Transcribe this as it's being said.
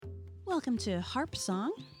Welcome to Harp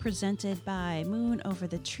Song, presented by Moon Over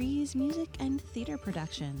the Trees Music and Theater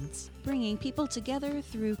Productions, bringing people together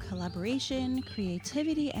through collaboration,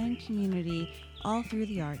 creativity, and community, all through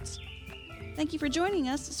the arts. Thank you for joining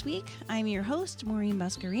us this week. I'm your host, Maureen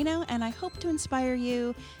Buscarino, and I hope to inspire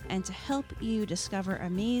you and to help you discover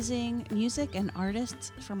amazing music and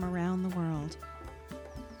artists from around the world.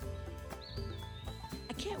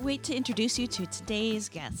 I can't wait to introduce you to today's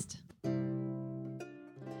guest.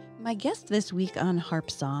 My guest this week on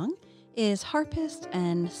Harp Song is harpist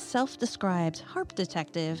and self-described harp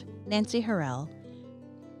detective Nancy Harrell.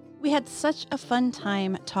 We had such a fun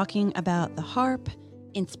time talking about the harp,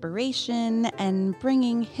 inspiration, and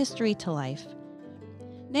bringing history to life.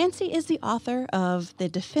 Nancy is the author of the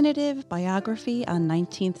definitive biography on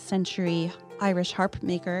 19th century Irish harp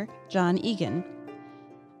maker John Egan.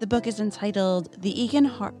 The book is entitled The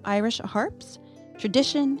Egan Irish Harps,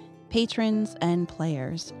 Tradition, Patrons, and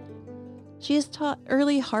Players. She has taught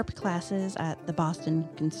early harp classes at the Boston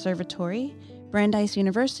Conservatory, Brandeis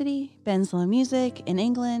University, Benslow Music in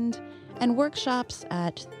England, and workshops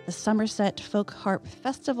at the Somerset Folk Harp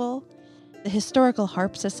Festival, the Historical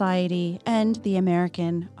Harp Society, and the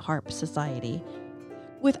American Harp Society.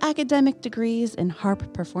 With academic degrees in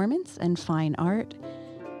harp performance and fine art,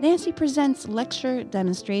 Nancy presents lecture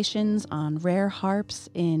demonstrations on rare harps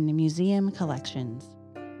in museum collections.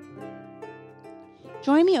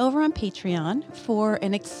 Join me over on Patreon for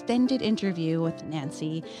an extended interview with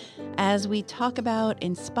Nancy as we talk about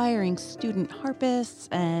inspiring student harpists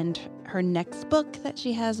and her next book that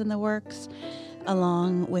she has in the works,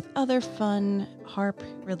 along with other fun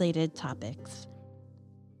harp-related topics.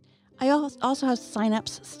 I also have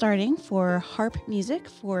signups starting for harp music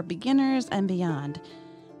for beginners and beyond.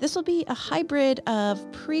 This will be a hybrid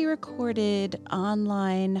of pre-recorded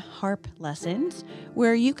online harp lessons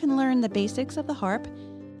where you can learn the basics of the harp,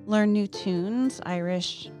 learn new tunes,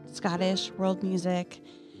 Irish, Scottish, world music,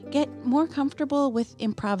 get more comfortable with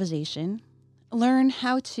improvisation, learn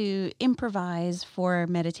how to improvise for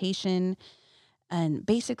meditation and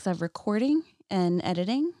basics of recording and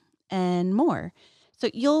editing and more. So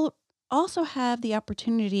you'll also have the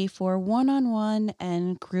opportunity for one-on-one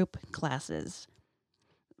and group classes.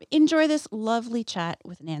 Enjoy this lovely chat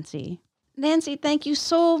with Nancy. Nancy, thank you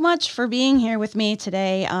so much for being here with me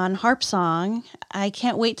today on Harp Song. I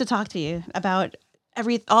can't wait to talk to you about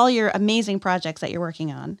all your amazing projects that you're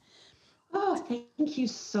working on. Oh, thank you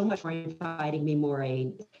so much for inviting me,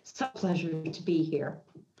 Maureen. It's a pleasure to be here.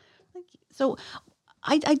 Thank you. So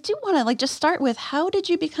I do want to just start with, how did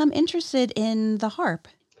you become interested in the harp?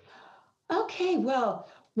 Okay, well,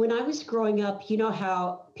 when I was growing up, you know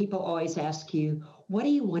how people always ask you, what do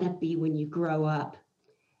you want to be when you grow up?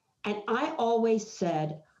 And I always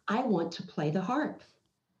said, I want to play the harp.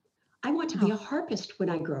 I want to be a harpist when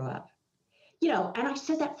I grow up. And I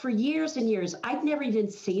said that for years and years. I'd never even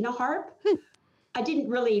seen a harp. I didn't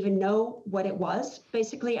really even know what it was.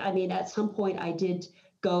 Basically, at some point I did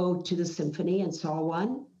go to the symphony and saw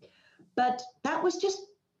one, but that was just,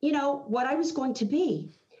 what I was going to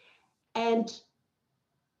be. And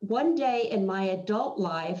one day in my adult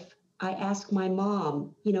life, I asked my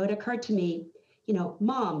mom, it occurred to me,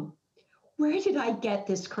 Mom, where did I get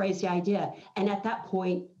this crazy idea? And at that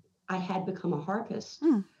point, I had become a harpist.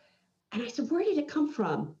 And I said, where did it come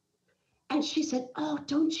from? And she said, oh,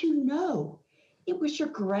 don't you know? It was your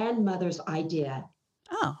grandmother's idea.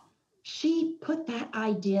 Oh. She put that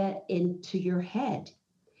idea into your head.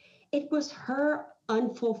 It was her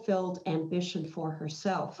unfulfilled ambition for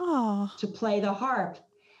herself to play the harp.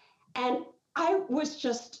 And I was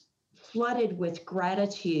just flooded with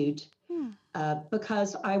gratitude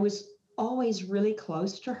because I was always really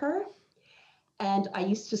close to her. And I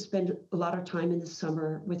used to spend a lot of time in the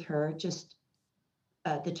summer with her, just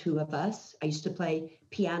the two of us. I used to play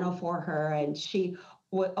piano for her, and she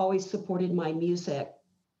always supported my music.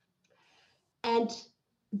 And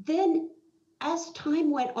then as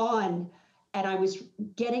time went on, and I was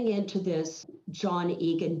getting into this John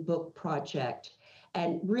Egan book project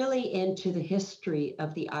and really into the history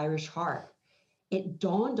of the Irish harp, it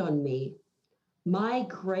dawned on me, my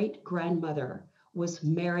great-grandmother was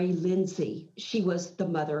Mary Lindsay. She was the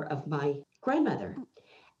mother of my grandmother,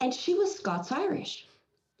 and she was Scots-Irish.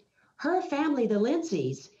 Her family, the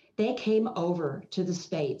Lindsays, they came over to the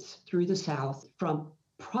States through the South from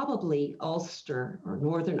probably Ulster or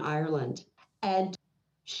Northern Ireland. And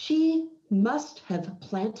she must have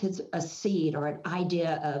planted a seed or an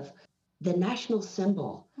idea of the national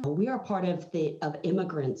symbol. We are part of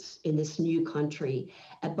immigrants in this new country,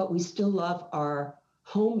 but we still love our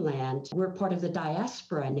homeland. We're part of the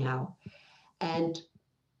diaspora now. And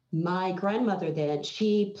My grandmother then,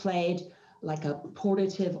 she played like a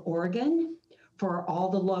portative organ for all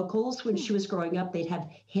the locals. When she was growing up, they'd have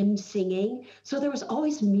hymn singing. So there was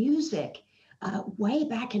always music way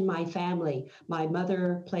back in my family. My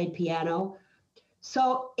mother played piano.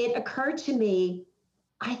 So it occurred to me,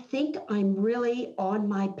 I think I'm really on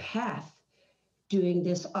my path doing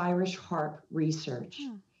this Irish harp research.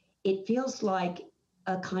 It feels like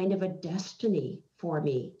a kind of a destiny for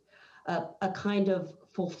me, a kind of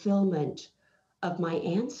fulfillment of my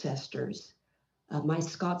ancestors, my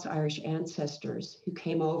Scots-Irish ancestors who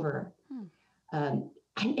came over. And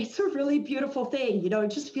it's a really beautiful thing.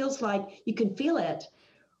 It just feels like you can feel it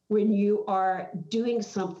when you are doing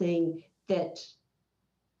something that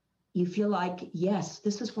you feel like, yes,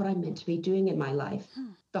 this is what I'm meant to be doing in my life.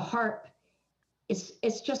 The harp,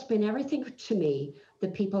 it's just been everything to me. The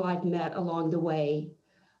people I've met along the way,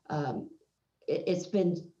 it's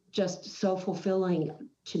been just so fulfilling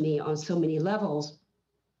to me on so many levels.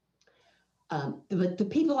 But the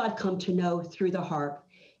people I've come to know through the harp,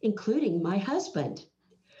 including my husband.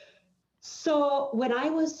 So when I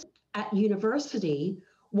was at university,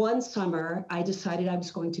 one summer, I decided I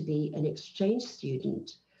was going to be an exchange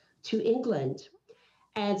student to England.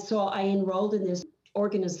 And so I enrolled in this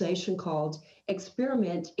organization called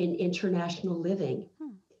Experiment in International Living.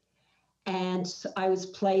 And I was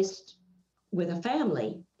placed with a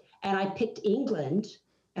family, and I picked England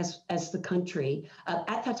as the country.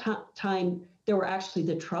 At that time, there were actually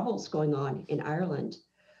the troubles going on in Ireland.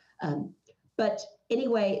 But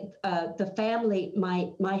anyway, the family,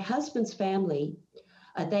 my husband's family,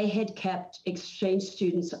 they had kept exchange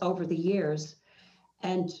students over the years.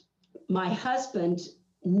 And my husband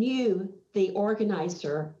knew the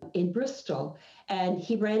organizer in Bristol, and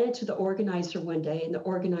he ran into the organizer one day, and the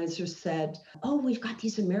organizer said, "Oh, we've got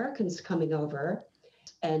these Americans coming over,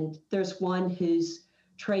 and there's one who's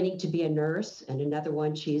training to be a nurse, and another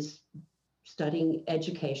one, she's studying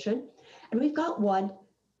education, and we've got one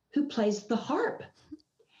who plays the harp."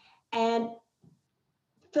 And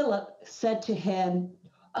Philip said to him,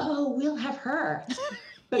 "Oh, we'll have her."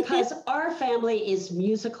 Because our family is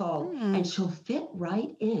musical and she'll fit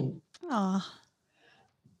right in.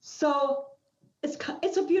 So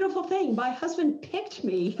it's a beautiful thing. My husband picked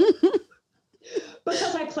me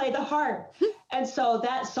because I play the harp. And so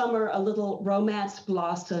that summer, a little romance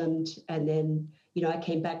blossomed. And then, I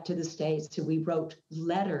came back to the States and we wrote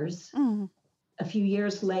letters. A few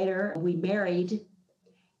years later, we married,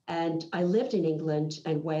 and I lived in England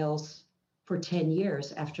and Wales for 10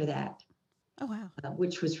 years after that. Oh, wow.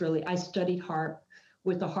 Which was really, I studied harp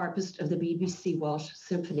with the harpist of the BBC Welsh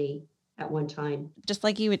Symphony at one time. Just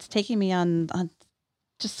like you, it's taking me on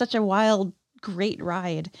just such a wild, great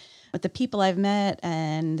ride with the people I've met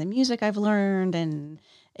and the music I've learned. And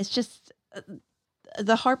it's just,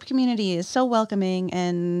 the harp community is so welcoming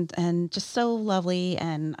and just so lovely.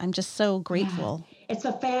 And I'm just so grateful. Yeah. It's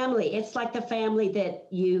a family. It's like the family that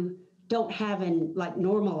you don't have in like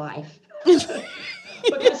normal life.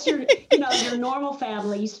 Because your normal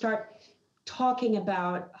family, you start talking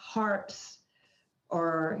about harps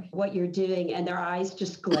or what you're doing, and their eyes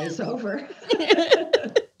just glaze over.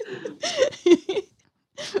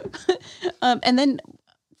 And then,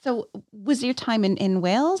 so was your time in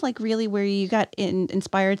Wales like really where you got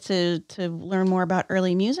inspired to learn more about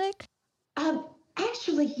early music?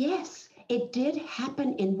 Actually, yes, it did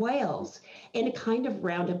happen in Wales in a kind of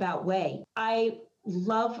roundabout way. I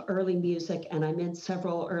love early music, and I'm in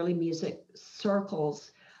several early music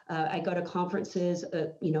circles. I go to conferences.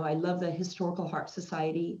 I love the Historical Harp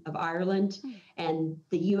Society of Ireland and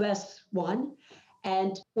the US one.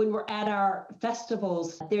 And when we're at our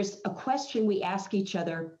festivals, there's a question we ask each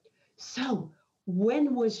other. So,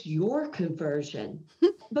 when was your conversion?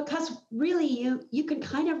 Because really, you can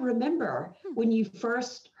kind of remember when you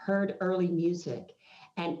first heard early music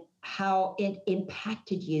and how it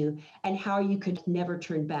impacted you and how you could never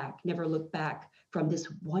turn back, never look back from this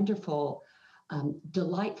wonderful,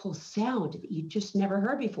 delightful sound that you just never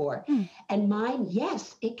heard before. And mine,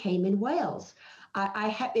 yes, it came in Wales.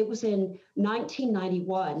 It was in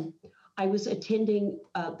 1991. I was attending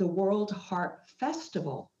the World Harp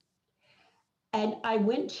Festival. And I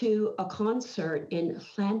went to a concert in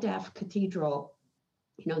Llandaff Cathedral,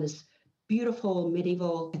 this beautiful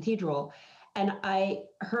medieval cathedral. And I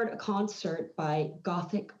heard a concert by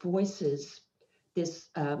Gothic Voices, this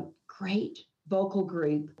great vocal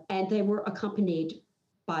group. And they were accompanied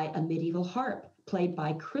by a medieval harp played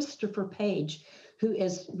by Christopher Page, who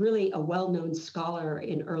is really a well-known scholar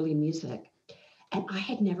in early music. And I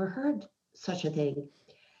had never heard such a thing.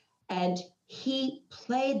 And he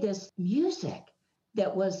played this music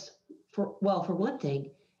that was, for one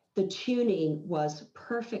thing, the tuning was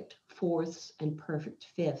perfect fourths and perfect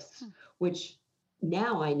fifths, which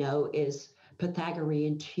now I know is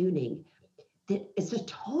Pythagorean tuning. It's a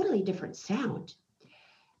totally different sound.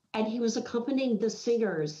 And he was accompanying the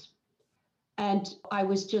singers, and I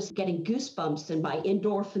was just getting goosebumps and my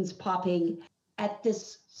endorphins popping at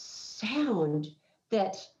this sound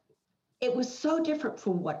that it was so different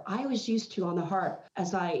from what I was used to on the harp.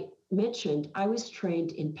 As I mentioned, I was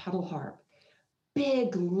trained in pedal harp,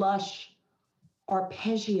 big, lush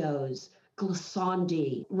arpeggios,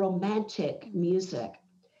 glissandi, romantic music.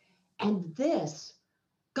 And this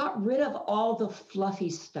got rid of all the fluffy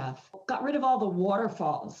stuff, got rid of all the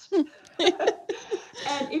waterfalls.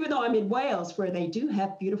 And even though I'm in Wales, where they do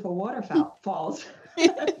have beautiful waterfalls,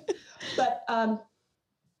 but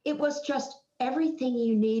it was just everything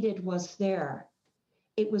you needed was there.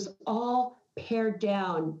 It was all pared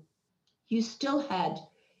down. You still had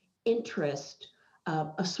interest,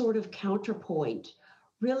 a sort of counterpoint,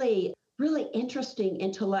 really, really interesting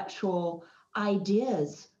intellectual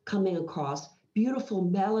ideas coming across, beautiful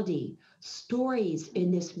melody, stories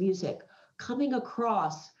in this music coming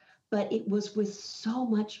across, but it was with so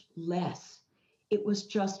much less. It was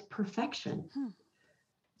just perfection.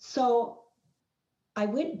 So I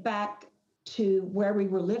went back to where we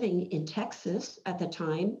were living in Texas at the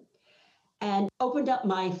time and opened up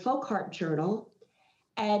my folk harp journal.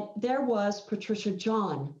 And there was Patricia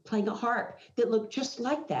John playing a harp that looked just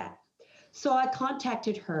like that. So I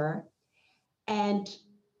contacted her and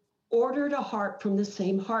ordered a harp from the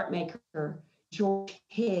same harp maker, George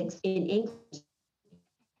Higgs, in England.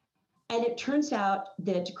 And it turns out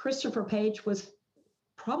that Christopher Page was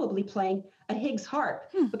probably playing a Higgs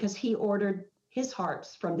harp because he ordered his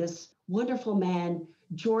harps from this wonderful man,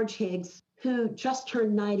 George Higgs, who just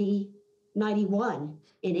turned 91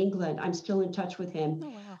 in England. I'm still in touch with him.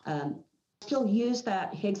 Oh, wow. Still use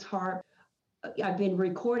that Higgs harp. I've been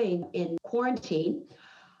recording in quarantine.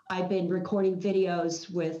 I've been recording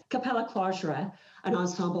videos with Capella Clausura, an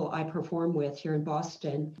ensemble I perform with here in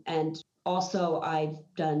Boston. And also I've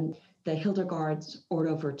done the Hildegard's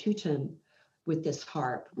Ordo Virtutum with this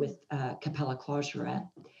harp, with Capella Clausura.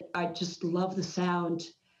 I just love the sound.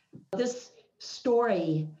 This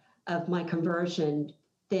story of my conversion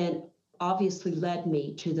then obviously led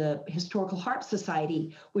me to the Historical Harp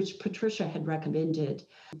Society, which Patricia had recommended.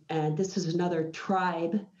 And this is another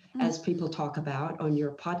tribe, as people talk about on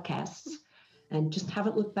your podcasts, and just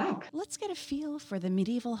haven't looked back. Let's get a feel for the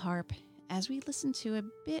medieval harp as we listen to a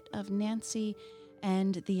bit of Nancy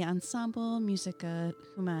and the Ensemble Musica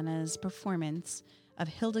Humana's performance of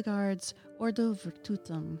Hildegard's Ordo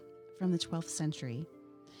Virtutum from the 12th century.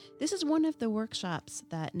 This is one of the workshops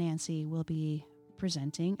that Nancy will be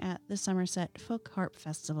presenting at the Somerset Folk Harp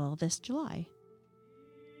Festival this July.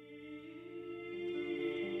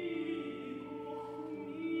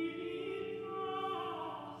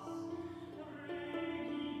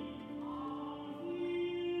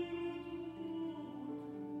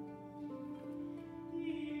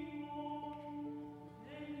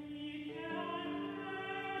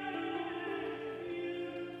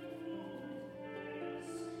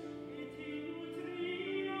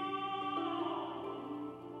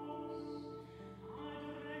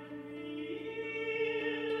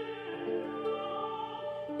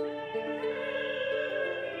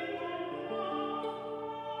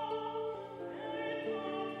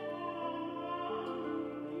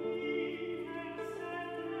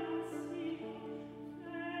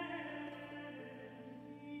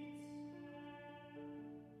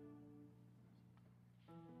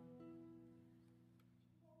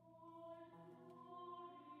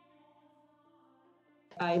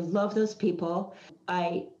 I love those people.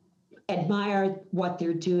 I admire what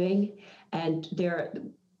they're doing, and they're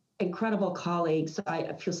incredible colleagues.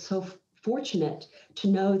 I feel so fortunate to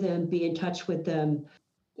know them, be in touch with them.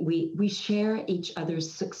 We share each other's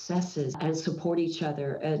successes and support each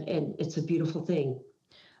other, and it's a beautiful thing.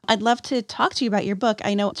 I'd love to talk to you about your book.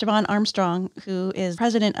 I know Siobhan Armstrong, who is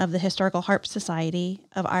president of the Historical Harp Society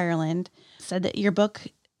of Ireland, said that your book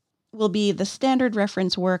will be the standard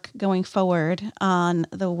reference work going forward on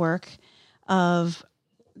the work of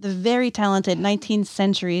the very talented 19th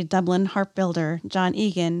century Dublin harp builder, John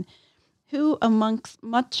Egan, who, amongst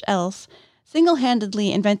much else,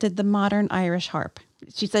 single-handedly invented the modern Irish harp.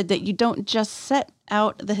 She said that you don't just set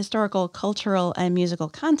out the historical, cultural, and musical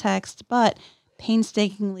context, but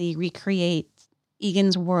painstakingly recreate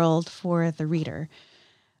Egan's world for the reader,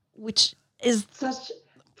 which is such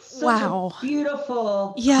wow. a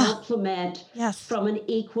beautiful compliment from an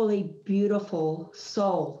equally beautiful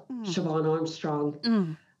soul, Siobhan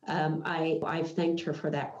Armstrong. I've thanked her for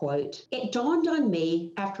that quote. It dawned on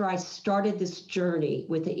me after I started this journey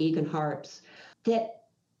with the Egan harps that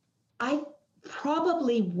I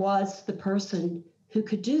probably was the person who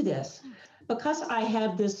could do this because I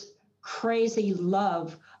have this crazy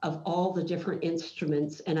love of all the different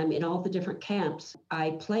instruments and I'm in all the different camps.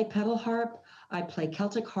 I play pedal harp, I play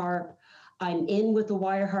Celtic harp, I'm in with the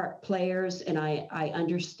wire harp players and I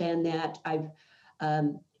understand that. I've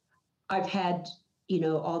had,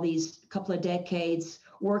 all these couple of decades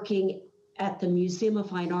working at the Museum of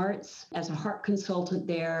Fine Arts as a harp consultant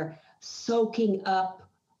there, soaking up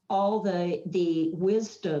all the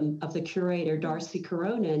wisdom of the curator, Darcy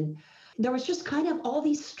Coronan. There was just kind of all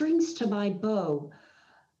these strings to my bow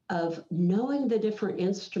of knowing the different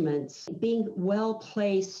instruments, being well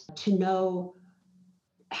placed to know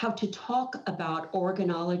how to talk about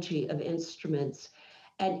organology of instruments.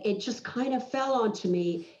 And it just kind of fell onto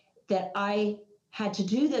me that I had to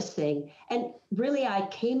do this thing. And really, I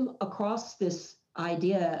came across this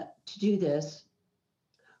idea to do this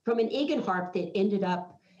from an Egan harp that ended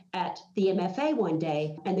up at the MFA one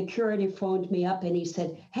day. And the curator phoned me up and he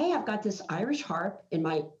said, "Hey, I've got this Irish harp in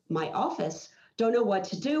my office. Don't know what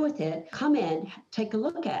to do with it. Come in, take a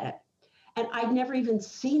look at it." And I'd never even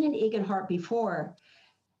seen an Egan harp before.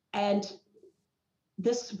 And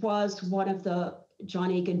this was one of the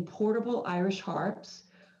John Egan portable Irish harps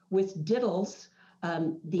with diddles,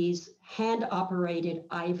 these hand-operated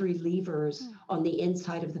ivory levers on the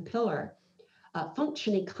inside of the pillar,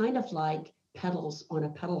 functioning kind of like pedals on a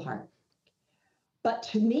pedal harp. But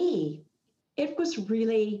to me, it was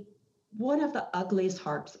really one of the ugliest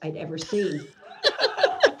harps I'd ever seen.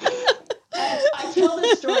 And I tell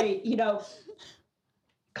this story,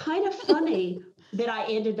 kind of funny that I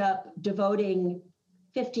ended up devoting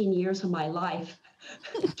 15 years of my life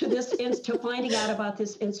to to finding out about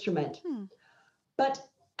this instrument. But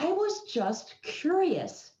I was just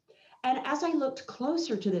curious. And as I looked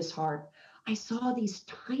closer to this harp, I saw these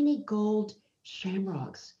tiny gold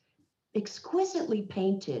shamrocks, exquisitely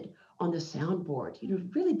painted on the soundboard,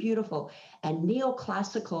 really beautiful, and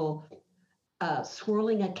neoclassical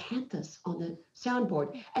swirling acanthus on the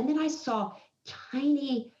soundboard. And then I saw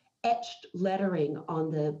tiny etched lettering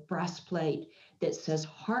on the brass plate that says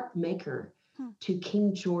 "Harp Maker to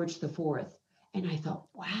King George IV." And I thought,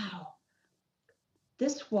 wow,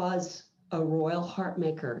 this was a royal harp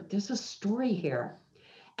maker. There's a story here.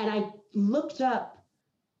 And I looked up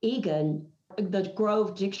Egan. The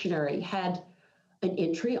Grove Dictionary had an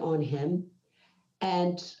entry on him,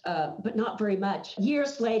 and but not very much.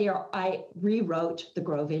 Years later, I rewrote the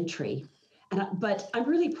Grove entry. But I'm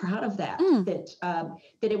really proud of that,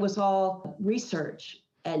 that it was all research,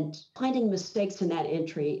 and finding mistakes in that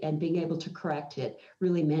entry and being able to correct it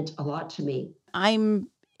really meant a lot to me. I'm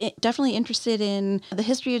definitely interested in the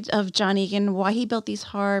history of John Egan, why he built these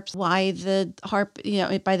harps, why the harp,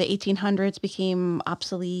 by the 1800s became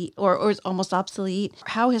obsolete or almost obsolete,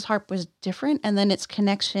 how his harp was different, and then its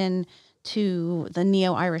connection to the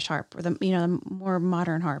neo-Irish harp or the more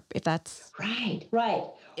modern harp, if that's... Right.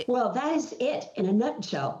 Well, that is it in a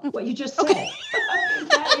nutshell, what you just said. Okay.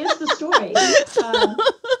 That is the story.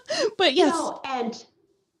 But yes. And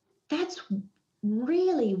that's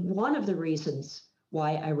really one of the reasons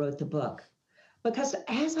why I wrote the book. Because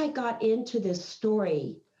as I got into this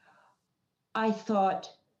story, I thought,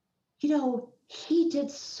 he did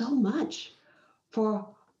so much for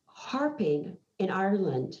harping in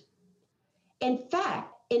Ireland. In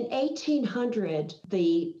fact, in 1800,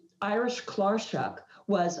 the Irish cláirseach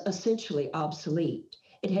was essentially obsolete.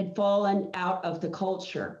 It had fallen out of the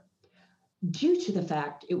culture due to the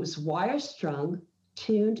fact it was wire-strung,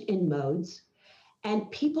 tuned in modes,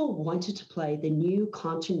 and people wanted to play the new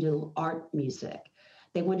continental art music.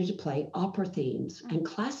 They wanted to play opera themes and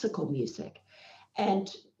classical music.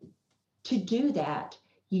 And to do that,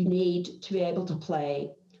 you need to be able to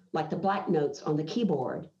play like the black notes on the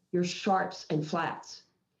keyboard, your sharps and flats.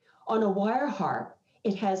 On a wire harp,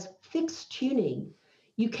 it has fixed tuning.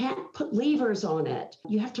 You can't put levers on it.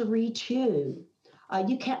 You have to retune.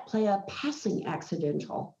 You can't play a passing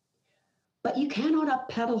accidental, but you can on a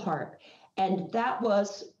pedal harp. And that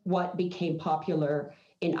was what became popular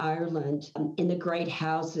in Ireland in the great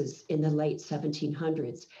houses in the late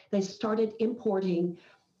 1700s. They started importing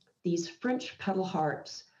these French pedal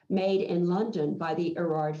harps made in London by the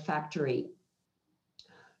Erard factory.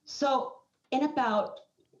 So in about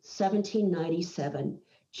 1797,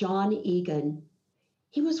 John Egan,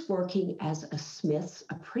 he was working as a smith's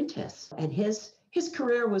apprentice, and his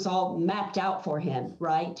career was all mapped out for him,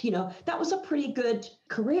 right? That was a pretty good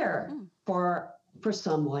career for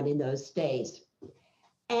someone in those days.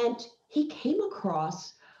 And he came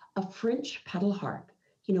across a French pedal harp,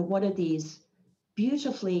 one of these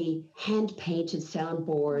beautifully hand painted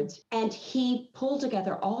soundboards. And he pulled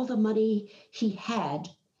together all the money he had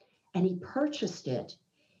and he purchased it.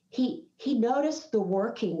 He noticed the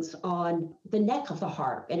workings on the neck of the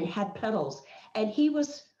harp and it had pedals. And he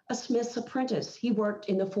was a smith's apprentice. He worked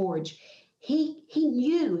in the forge. He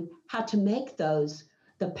knew how to make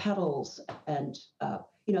the pedals and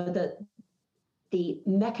the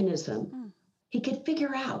mechanism. He could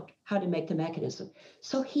figure out how to make the mechanism.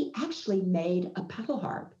 So he actually made a pedal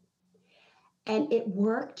harp and it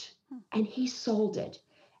worked and he sold it.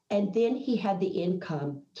 And then he had the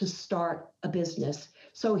income to start a business.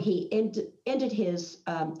 So he ended his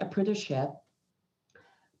apprenticeship,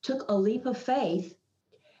 took a leap of faith,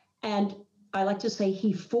 and I like to say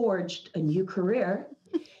he forged a new career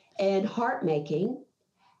in harp making.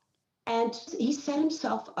 And he set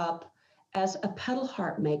himself up as a pedal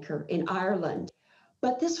harp maker in Ireland.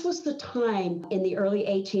 But this was the time in the early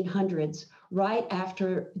 1800s, right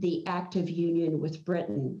after the Act of Union with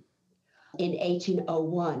Britain in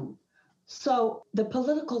 1801. So the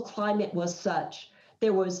political climate was such,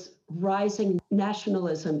 there was rising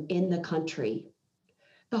nationalism in the country.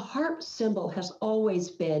 The harp symbol has always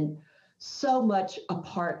been so much a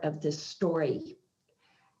part of this story.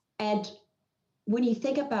 And when you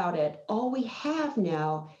think about it, all we have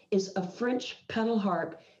now is a French pedal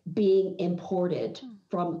harp being imported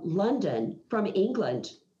from London, from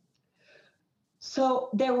England. So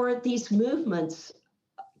there were these movements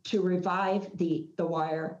to revive the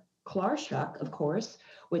wire Clarsach, of course,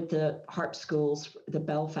 with the harp schools, the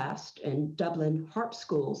Belfast and Dublin harp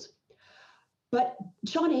schools. But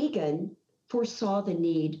John Egan foresaw the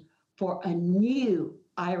need for a new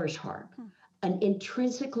Irish harp, an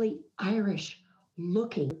intrinsically Irish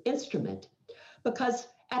looking instrument, because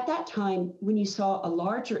at that time, when you saw a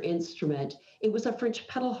larger instrument, it was a French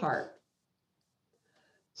pedal harp.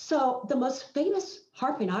 So the most famous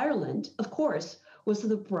harp in Ireland, of course, was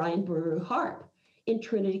the Brian Boru harp in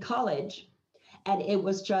Trinity College. And it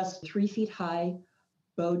was just 3 feet high,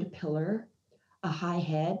 bowed pillar, a high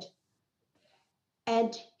head.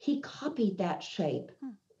 And he copied that shape,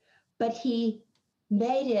 but he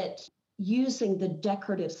made it using the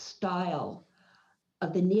decorative style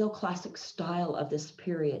of the neoclassic style of this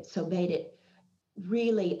period. So made it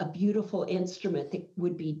really a beautiful instrument that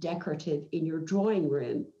would be decorative in your drawing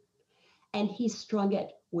room. And he strung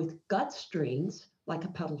it with gut strings, like a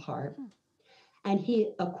pedal harp, and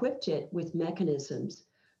he equipped it with mechanisms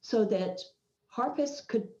so that harpists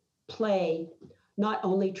could play not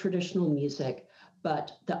only traditional music,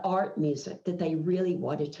 but the art music that they really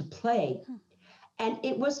wanted to play. And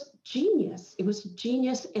it was genius. It was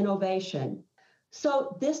genius innovation.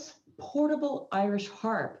 So this portable Irish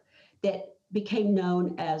harp that became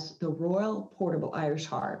known as the Royal Portable Irish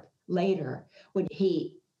Harp later, when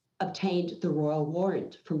he obtained the royal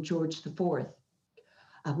warrant from George IV,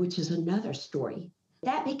 which is another story.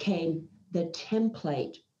 That became the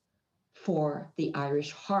template for the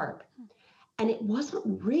Irish harp. And it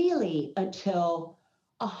wasn't really until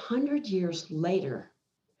 100 years later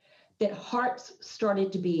that harps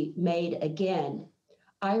started to be made again,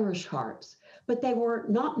 Irish harps. But they were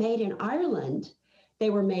not made in Ireland.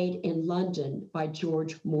 They were made in London by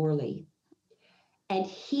George Morley. And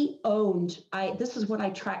he owned, this is what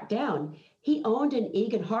I tracked down, he owned an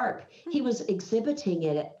Egan harp. He was exhibiting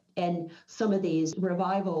it in some of these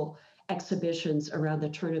revival exhibitions around the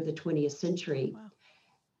turn of the 20th century. Wow.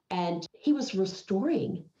 And he was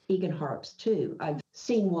restoring Egan harps too. I've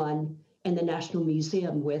seen one in the National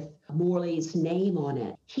Museum with Morley's name on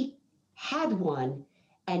it. He had one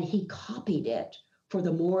and he copied it for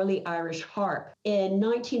the Morley Irish harp. In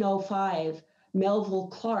 1905, Melville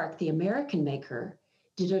Clark, the American maker,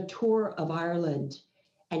 did a tour of Ireland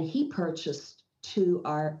and he purchased 2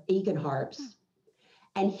 Egan harps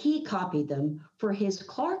and he copied them for his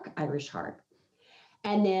Clark Irish harp.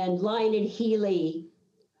 And then Lyon & Healy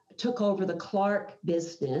took over the Clark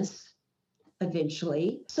business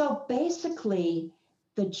eventually. So basically,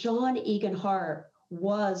 the John Egan harp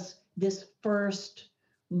was this first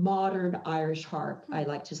modern Irish harp, I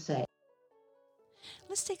like to say.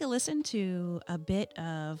 Let's take a listen to a bit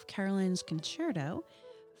of Carolyn's concerto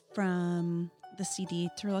from the CD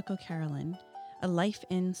Turloco Carolyn, A Life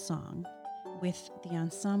in Song, with the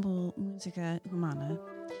Ensemble Musica Humana.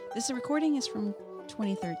 This recording is from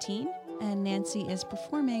 2013, and Nancy is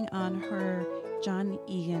performing on her John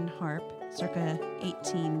Egan harp circa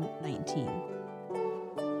 1819.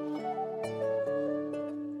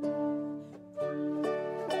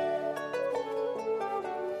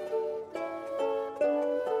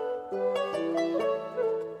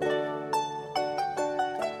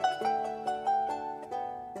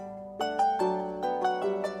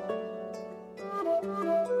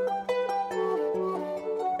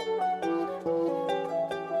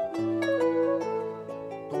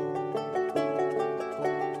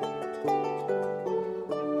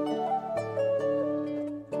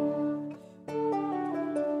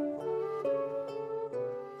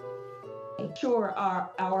 Sure,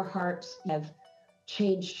 our harps have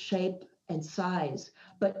changed shape and size,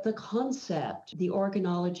 but the concept, the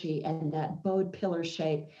organology, and that bowed pillar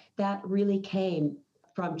shape, that really came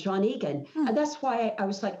from John Egan. And that's why I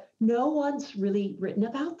was like, no one's really written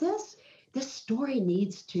about this. This story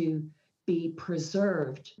needs to be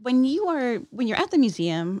preserved. When you're at the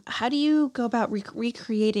museum, how do you go about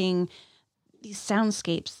recreating these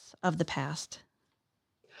soundscapes of the past?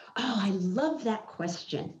 Oh, I love that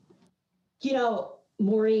question. You know,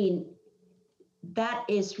 Maureen, that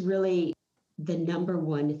is really the number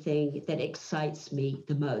one thing that excites me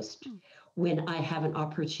the most when I have an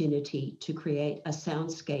opportunity to create a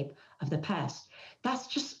soundscape of the past. That's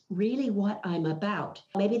just really what I'm about.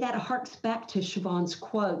 Maybe that harks back to Siobhan's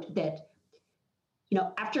quote that, you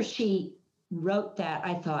know, after she wrote that,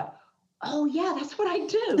 I thought, oh, yeah, that's what I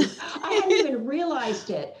do. I hadn't even realized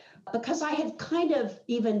it because I had kind of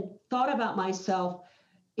even thought about myself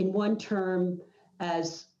in one term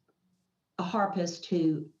as a harpist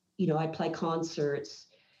who, you know, I play concerts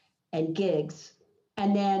and gigs.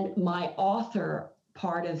 And then my author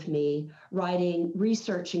part of me, writing,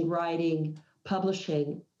 researching, writing,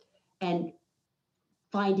 publishing, and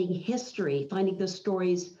finding history, finding the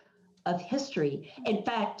stories of history. In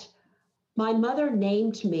fact, my mother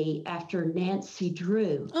named me after Nancy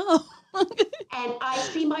Drew. Oh. And I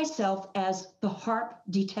see myself as the harp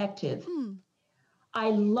detective. I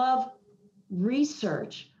love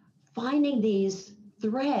research, finding these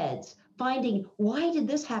threads, finding why did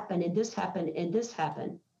this happen and this happen and this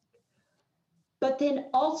happen. But then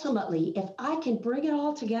ultimately, if I can bring it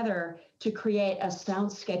all together to create a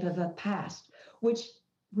soundscape of a past, which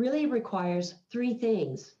really requires three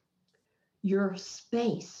things: your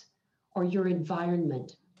space or your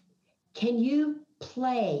environment. Can you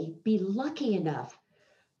be lucky enough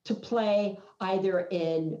to play either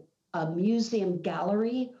in a museum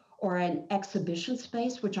gallery or an exhibition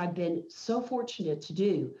space, which I've been so fortunate to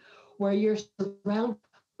do, where you're surrounded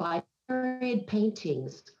by period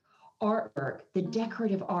paintings, artwork, the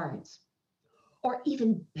decorative arts, or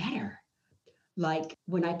even better, like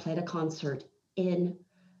when I played a concert in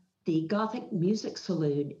the Gothic Music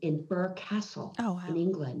Saloon in Birr Castle in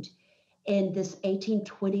England, in this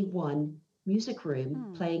 1821 music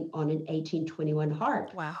room, playing on an 1821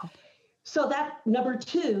 harp. Wow. So that number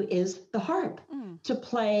two is the harp, to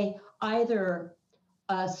play either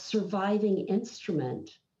a surviving instrument,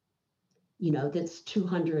 you know, that's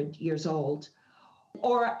 200 years old,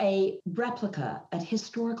 or a replica, a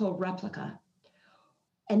historical replica.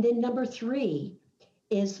 And then number three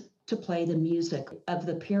is to play the music of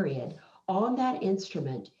the period on that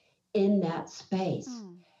instrument in that space.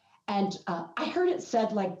 And I heard it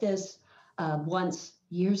said like this once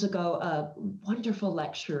years ago, a wonderful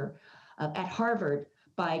lecture at Harvard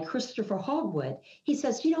by Christopher Hogwood. He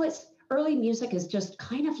says, you know, early music is just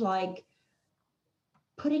kind of like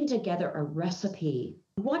putting together a recipe.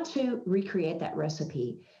 You want to recreate that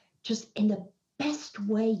recipe just in the best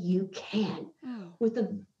way you can, with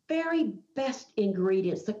the very best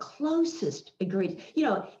ingredients, the closest ingredients. You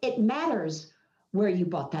know, it matters where you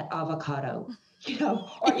bought that avocado, you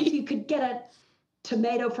know, or if you could get a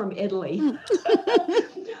tomato from Italy.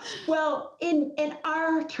 Well, in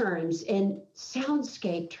our terms, in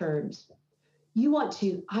soundscape terms, you want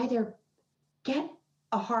to either get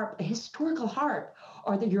a harp, a historical harp,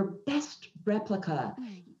 or your best replica,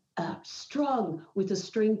 strung with a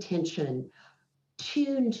string tension,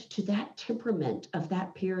 tuned to that temperament of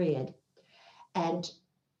that period, and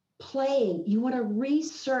playing. You want to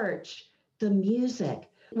research the music.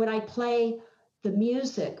 When I play the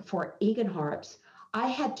music for Egan harps, I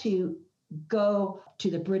had to go to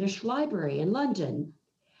the British Library in London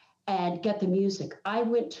and get the music. I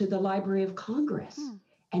went to the Library of Congress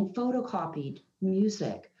and photocopied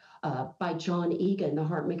music by John Egan, the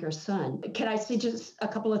harp maker's son. Can I say just a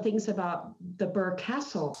couple of things about the Birr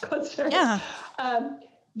Castle concert? Yeah.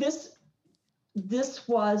 This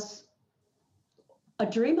was a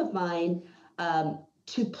dream of mine,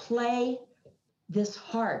 to play this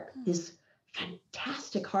harp, this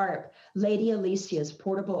fantastic harp, Lady Alicia's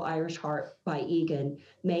portable Irish harp by Egan,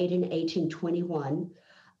 made in 1821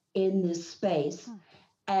 in this space.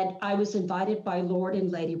 And I was invited by Lord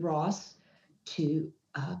and Lady Ross to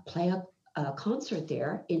play a concert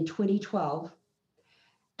there in 2012.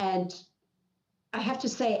 And I have to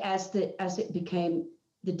say, as the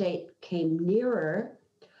date came nearer,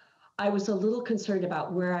 I was a little concerned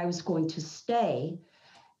about where I was going to stay,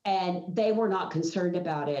 and they were not concerned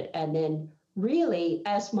about it. And then really,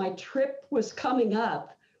 as my trip was coming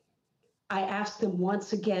up, I asked them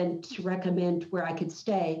once again to recommend where I could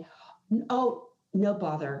stay. Oh, no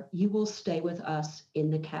bother. You will stay with us in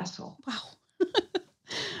the castle. Wow.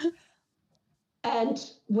 And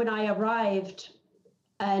when I arrived,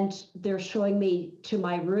 and they're showing me to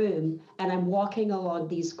my room, and I'm walking along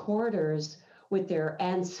these corridors with their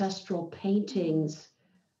ancestral paintings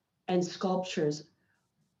and sculptures,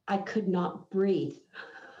 I could not breathe.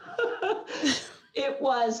 It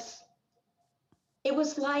was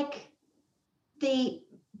like the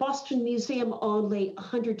Boston Museum, only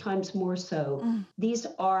 100 times more so. These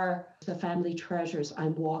are the family treasures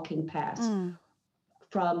I'm walking past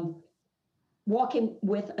from walking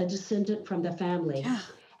with a descendant from the family. Yeah.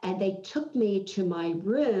 And they took me to my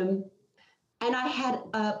room, and I had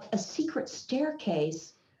a secret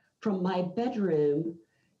staircase from my bedroom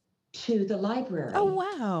to the library. Oh,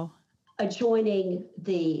 wow. Adjoining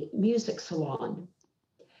the music salon.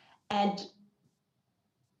 And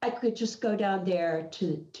I could just go down there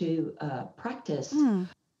to practice.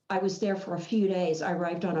 I was there for a few days. I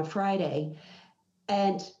arrived on a Friday.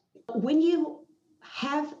 And when you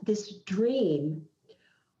have this dream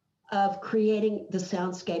of creating the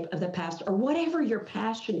soundscape of the past, or whatever your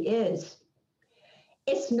passion is,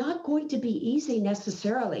 it's not going to be easy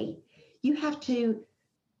necessarily. You have to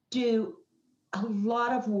do a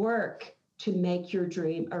lot of work to make your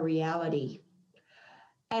dream a reality.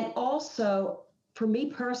 And also, for me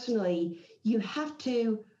personally, you have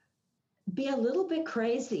to be a little bit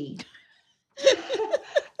crazy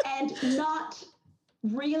and not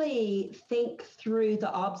really think through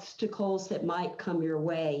the obstacles that might come your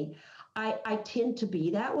way. I tend to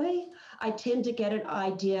be that way. I tend to get an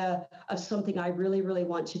idea of something I really, really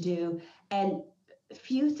want to do, and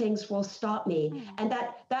few things will stop me. And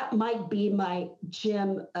that might be my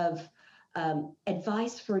gem of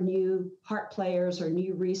advice for new harp players or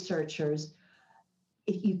new researchers.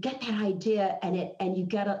 If you get that idea and you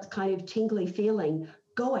get a kind of tingly feeling,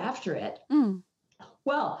 go after it.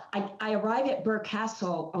 Well, I arrived at Birr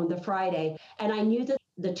Castle on the Friday, and I knew that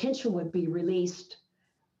the tension would be released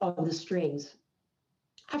on the strings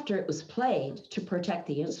after it was played to protect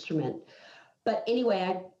the instrument. But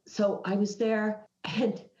anyway, so I was there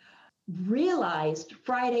and realized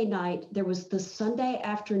Friday night there was the Sunday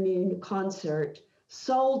afternoon concert,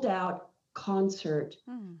 sold out concert.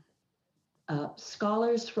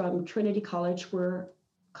 Scholars from Trinity College were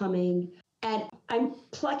coming, and I'm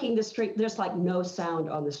plucking the string. There's like no sound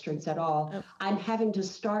on the strings at all. I'm having to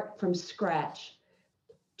start from scratch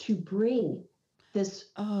to bring this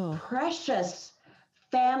precious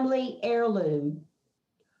family heirloom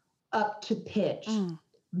up to pitch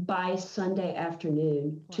by Sunday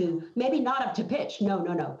afternoon. To maybe not up to pitch,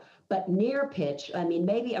 no, but near pitch. I mean,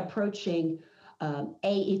 maybe approaching A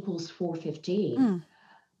equals 415,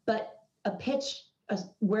 but a pitch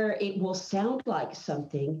where it will sound like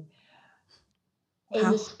something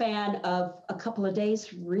in the span of a couple of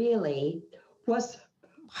days really was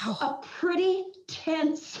a pretty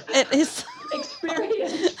tense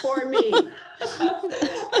experience for me.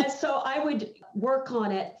 And so I would work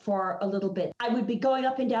on it for a little bit. I would be going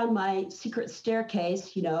up and down my secret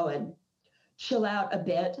staircase, and chill out a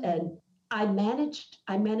bit. And I managed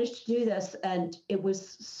to do this, and it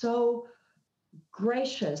was so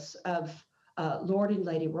gracious of Lord and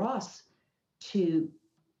Lady Ross to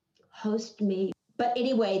host me. But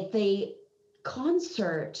anyway, the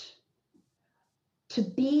concert, to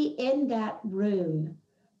be in that room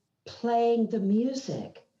playing the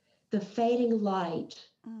music, the fading light,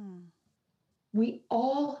 we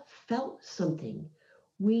all felt something.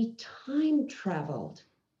 We time traveled.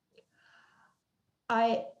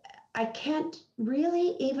 I can't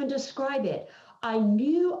really even describe it. I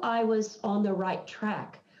knew I was on the right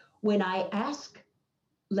track when I asked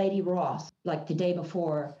Lady Ross, like the day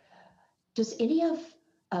before, does any of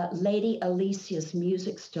Lady Alicia's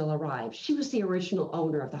music still arrive? She was the original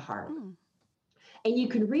owner of the harp. And you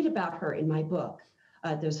can read about her in my book.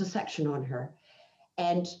 There's a section on her.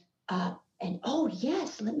 And oh,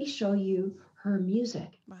 yes, let me show you her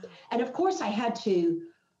music. Wow. And of course, I had to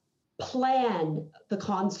plan the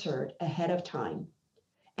concert ahead of time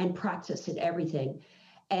and practice and everything.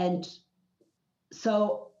 And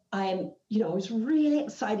so I was really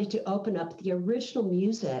excited to open up the original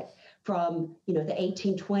music from, the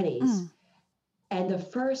 1820s. And the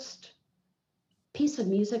first piece of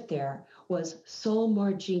music there was Sol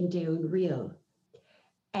Margine de un Rio.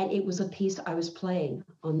 And it was a piece I was playing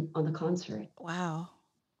on the concert. Wow.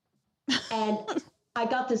 And I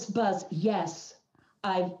got this buzz. Yes,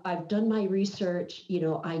 I've done my research.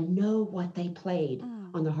 I know what they played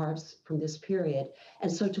on the harps from this period.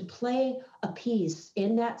 And so to play a piece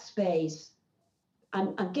in that space,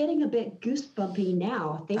 I'm getting a bit goosebumpy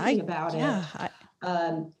now thinking about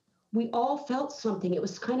it. We all felt something. It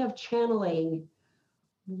was kind of channeling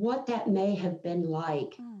what that may have been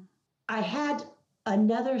like. I had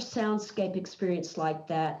another soundscape experience like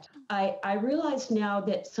that. I realize now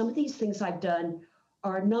that some of these things I've done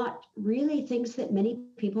are not really things that many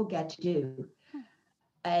people get to do.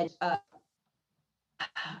 And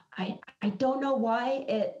I don't know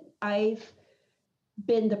why I've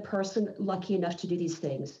been the person lucky enough to do these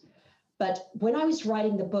things. But when I was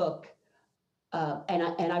writing the book,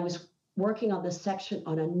 and I was working on this section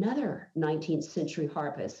on another 19th century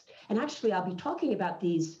harpist, and actually I'll be talking about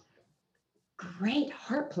these great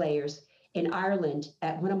harp players in Ireland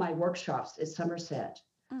at one of my workshops at Somerset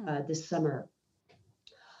this summer.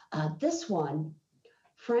 This one,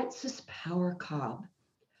 Frances Power Cobb,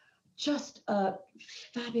 just a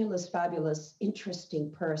fabulous, fabulous,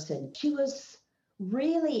 interesting person. She was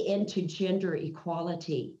really into gender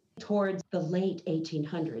equality towards the late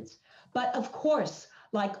 1800s. But of course,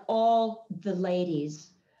 like all the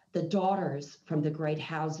ladies, the daughters from the great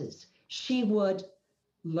houses, she would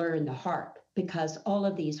learn the harp because all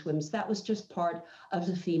of these women, that was just part of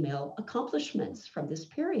the female accomplishments from this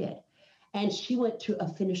period. And she went to a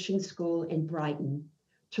finishing school in Brighton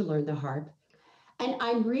to learn the harp. And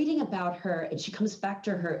I'm reading about her, and she comes back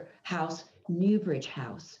to her house, Newbridge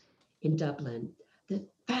House in Dublin, the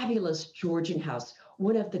fabulous Georgian house,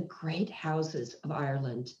 one of the great houses of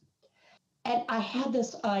Ireland. And I had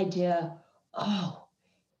this idea, oh,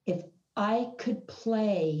 if I could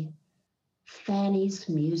play Fanny's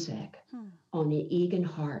music on an Egan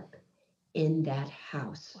harp in that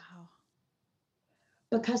house. Wow.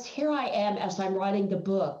 Because here I am, as I'm writing the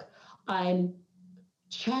book, I'm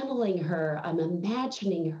channeling her, I'm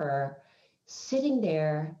imagining her sitting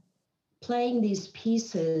there playing these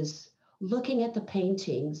pieces, looking at the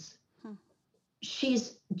paintings.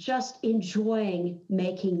 She's just enjoying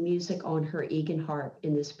making music on her Egan harp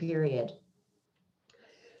in this period.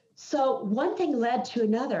 So one thing led to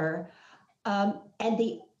another, and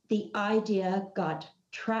the idea got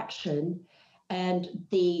traction, and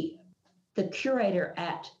the curator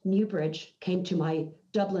at Newbridge came to my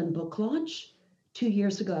Dublin book launch 2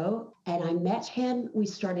 years ago, and I met him. We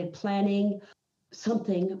started planning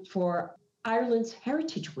something for Ireland's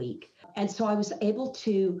Heritage Week. And so I was able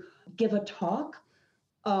to give a talk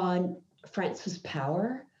on Frances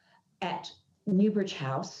Power at Newbridge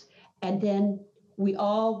House. And then we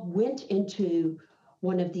all went into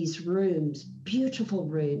one of these rooms, beautiful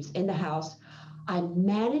rooms in the house. I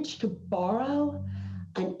managed to borrow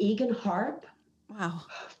an Egan harp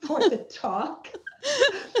for the talk.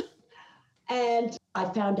 And I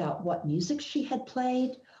found out what music she had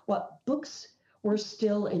played, what books were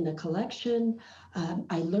still in the collection.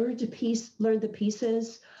 I learned the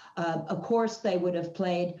pieces. Of course, they would have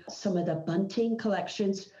played some of the Bunting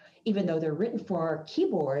collections, even though they're written for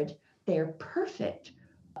keyboard, they're perfect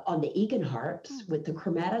on the Egan harps with the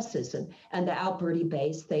chromaticism and the Alberti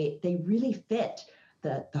bass. They really fit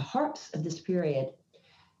the harps of this period.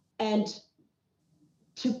 And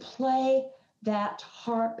to play that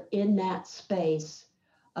harp in that space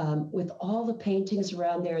with all the paintings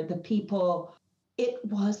around there, the people, it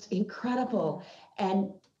was incredible.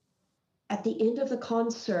 And at the end of the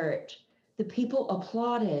concert, the people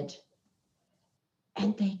applauded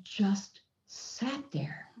and they just sat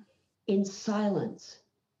there in silence.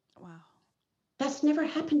 Wow. That's never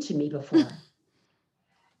happened to me before.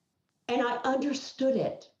 And I understood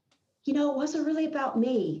it. You know, it wasn't really about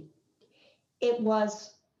me. It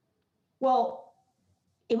was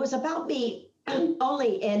about me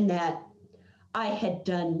only in that I had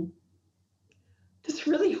done this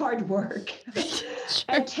really hard work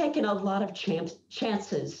and taken a lot of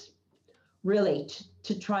chances, really,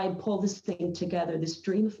 to try and pull this thing together, this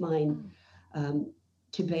dream of mine,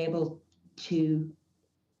 to be able to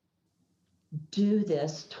do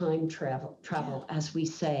this time travel, as we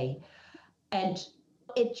say. And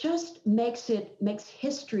it just makes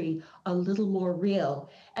history a little more real.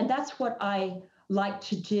 And that's what I like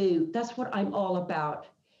to do. That's what I'm all about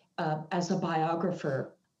as a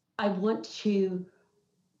biographer. I want to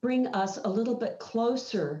bring us a little bit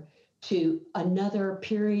closer to another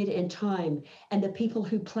period in time and the people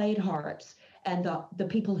who played harps and the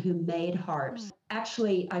people who made harps.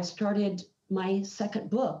 Actually, I started my second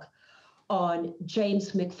book on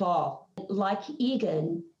James McFall. Like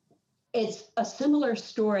Egan, it's a similar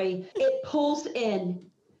story. It pulls in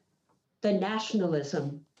the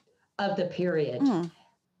nationalism of the period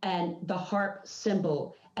and the harp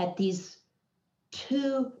symbol at these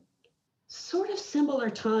two sort of similar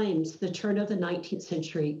times, the turn of the 19th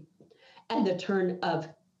century and the turn of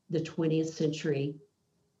the 20th century,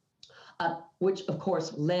 which of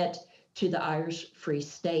course led to the Irish Free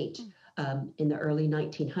State in the early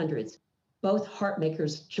 1900s. Both harp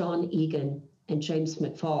makers, John Egan and James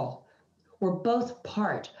McFall, were both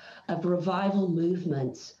part of revival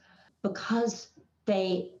movements because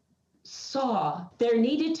they saw there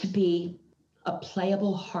needed to be a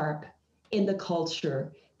playable harp in the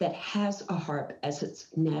culture that has a harp as its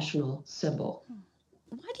national symbol.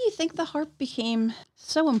 Why do you think the harp became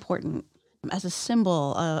so important as a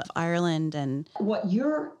symbol of Ireland? And what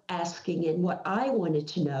you're asking and what I wanted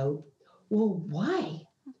to know, well, why?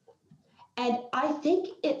 And I think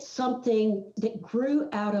it's something that grew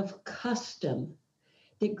out of custom,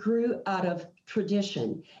 that grew out of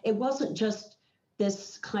tradition. It wasn't just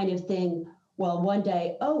this kind of thing, well, one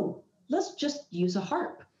day, oh, let's just use a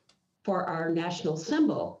harp for our national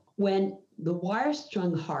symbol. When the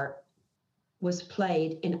wire-strung harp was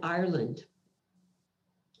played in Ireland,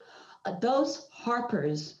 those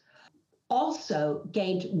harpers also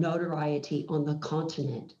gained notoriety on the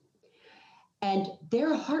continent. And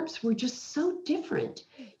their harps were just so different.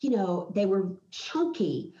 You know, they were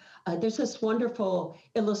chunky. There's this wonderful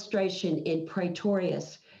illustration in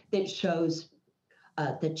Praetorius that shows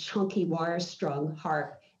the chunky wire-strung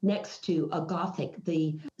harp next to a Gothic.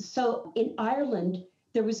 So in Ireland,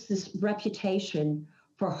 there was this reputation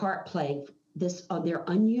for harp playing, this on their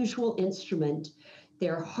unusual instrument.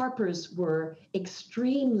 Their harpers were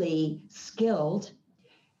extremely skilled,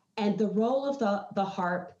 and the role of the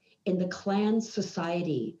harp in the clan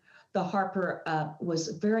society, the harper was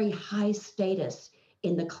very high status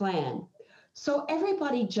in the clan. So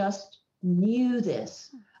everybody just knew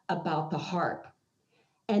this about the harp.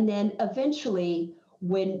 And then eventually,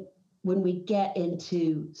 when we get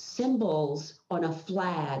into symbols on a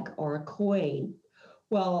flag or a coin,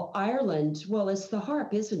 well, Ireland, well, it's the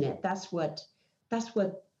harp, isn't it? That's what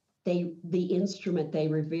the instrument they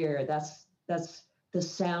revere. That's the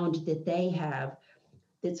sound that they have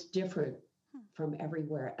that's different from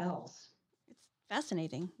everywhere else. It's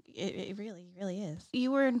fascinating. It really, really is.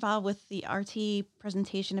 You were involved with the RT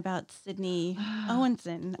presentation about Sydney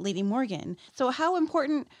Owenson, Lady Morgan. So how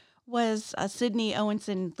important was Sydney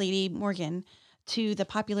Owenson, Lady Morgan, to the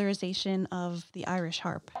popularization of the Irish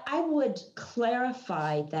harp? I would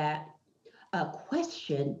clarify that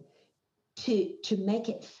question to make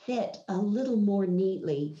it fit a little more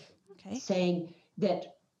neatly, saying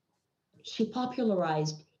that she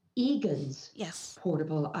popularized Egan's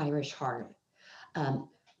portable Irish harp.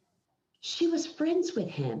 She was friends with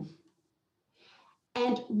him.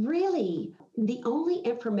 And really, the only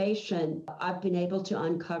information I've been able to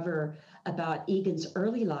uncover about Egan's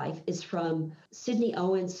early life is from Sydney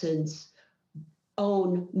Owenson's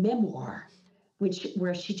own memoir,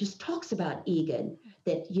 where she just talks about Egan,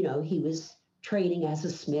 that, you know, he was training as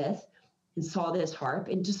a smith and saw this harp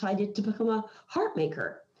and decided to become a harp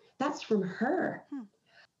maker. That's from her.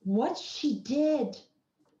 What she did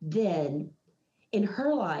then in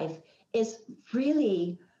her life is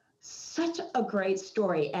really such a great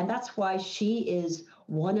story. And that's why she is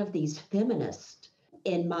one of these feminists.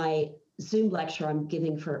 In my Zoom lecture I'm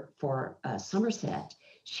giving for Somerset,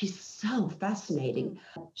 she's so fascinating.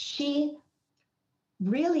 She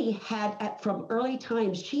really had, from early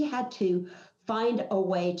times, she had to find a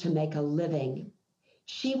way to make a living.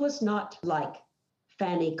 She was not like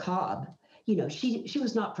Fanny Cobb. You know, she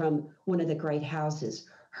was not from one of the great houses.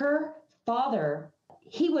 Her father,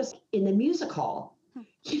 he was in the music hall.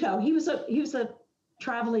 You know, he was a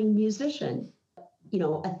traveling musician, you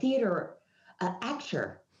know, a theater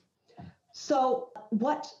actor. So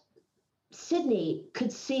what Sydney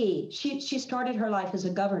could see, she started her life as a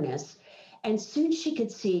governess, and soon she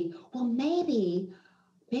could see, well, maybe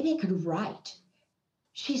I could write.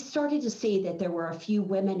 She started to see that there were a few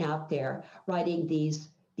women out there writing these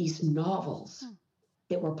novels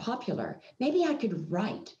that were popular. Maybe I could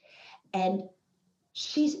write. And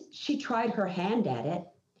she tried her hand at it,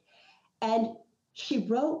 and she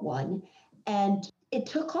wrote one, and it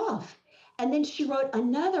took off. And then she wrote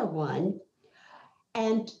another one,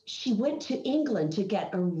 and she went to England to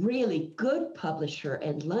get a really good publisher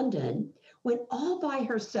in London, went all by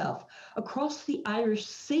herself across the Irish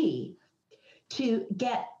Sea to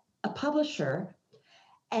get a publisher.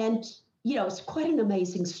 And, you know, it's quite an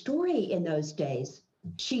amazing story in those days.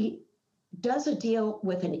 She does a deal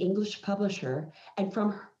with an English publisher, and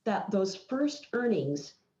from those first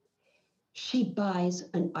earnings, she buys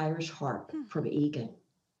an Irish harp from Egan.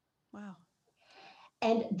 Wow.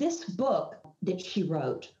 And this book that she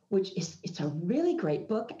wrote, it's a really great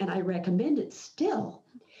book, and I recommend it still.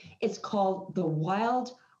 It's called The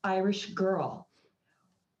Wild Irish Girl.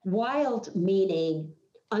 Wild meaning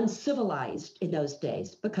uncivilized in those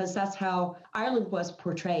days, because that's how Ireland was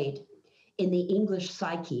portrayed in the English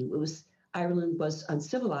psyche. Ireland was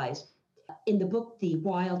uncivilized. In the book, The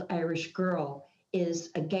Wild Irish Girl, is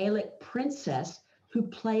a Gaelic princess who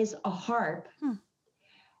plays a harp,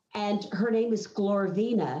 and her name is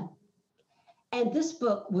Glorvina. And this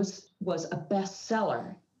book was a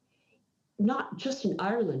bestseller, not just in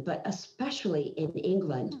Ireland, but especially in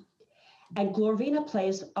England. And Glorvina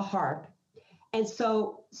plays a harp. And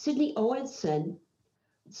so Sydney Owenson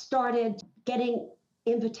started getting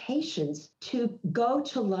invitations to go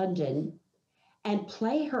to London and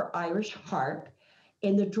play her Irish harp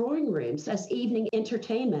in the drawing rooms as evening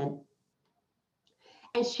entertainment.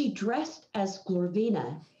 And she dressed as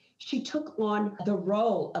Glorvina. She took on the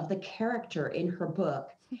role of the character in her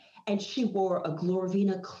book, and she wore a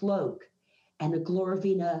Glorvina cloak and a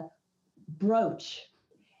Glorvina brooch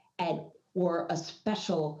and wore a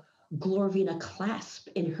special Glorvina clasp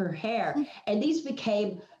in her hair. And these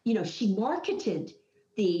became, she marketed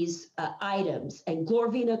these items, and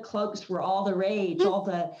Glorvina cloaks were all the rage. All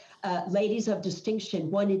the ladies of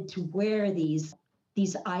distinction wanted to wear these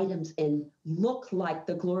items and look like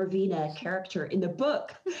the Glorvina character in the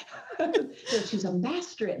book. So she's a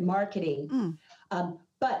master at marketing.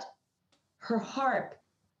 But her harp,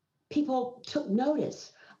 people took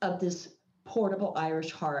notice of this portable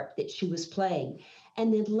Irish harp that she was playing.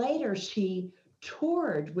 And then later she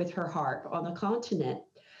toured with her harp on the continent.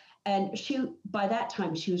 And by that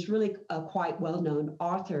time, she was really a quite well-known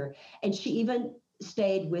author. And she even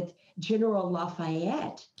stayed with General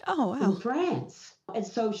Lafayette in France. And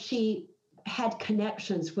so she had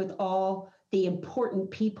connections with all the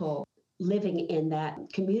important people living in that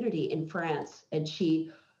community in France. And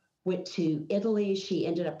she went to Italy. She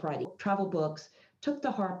ended up writing travel books, took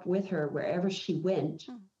the harp with her wherever she went.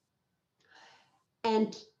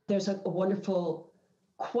 And there's a wonderful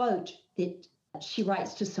quote that she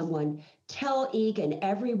writes to someone: "Tell Egan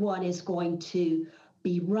everyone is going to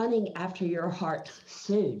be running after your harp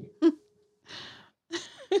soon."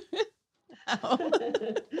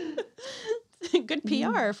 Good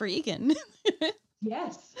PR for Egan.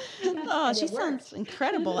 Yes. Oh, she sounds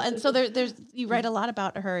incredible. And so there's you write a lot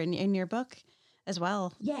about her in your book as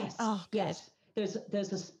well. Yes. Oh, good. Yes.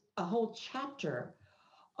 There's a whole chapter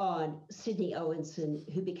on Sydney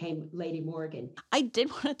Owenson, who became Lady Morgan. I did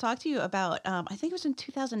want to talk to you about, I think it was in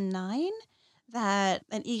 2009 that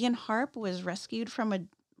an Egan harp was rescued from a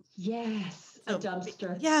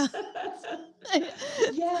dumpster. Yeah.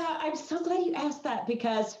 Yeah, I'm so glad you asked that,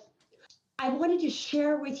 because I wanted to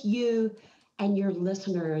share with you and your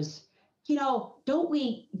listeners, don't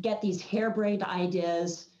we get these harebrained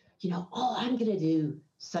ideas, I'm going to do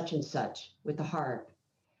such and such with the harp.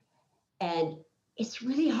 And it's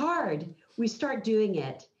really hard. We start doing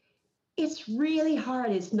it. It's really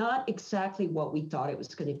hard. It's not exactly what we thought it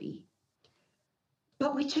was going to be.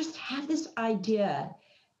 But we just have this idea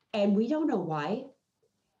and we don't know why.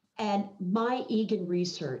 And my Egan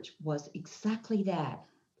research was exactly that.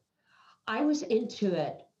 I was into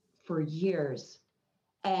it for years.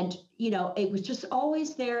 And, it was just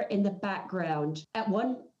always there in the background. At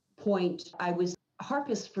one point, I was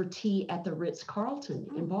harpist for tea at the Ritz-Carlton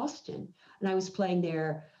in Boston. And I was playing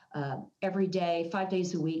there every day, 5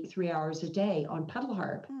 days a week, 3 hours a day on pedal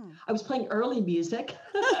harp. I was playing early music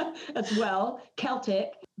as well,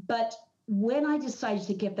 Celtic. But when I decided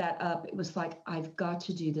to give that up, it was like, I've got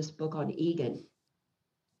to do this book on Egan.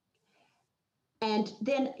 And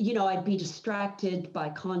then, I'd be distracted by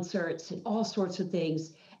concerts and all sorts of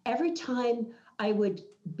things. Every time I would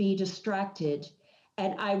be distracted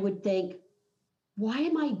and I would think, why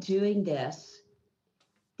am I doing this?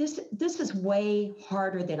 This is way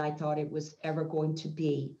harder than I thought it was ever going to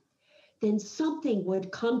be. Then something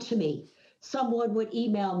would come to me. Someone would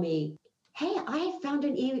email me, "Hey, I found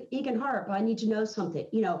an Egan harp. I need to know something,"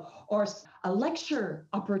 or a lecture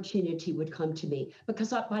opportunity would come to me,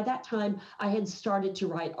 because by that time I had started to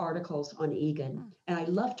write articles on Egan, and I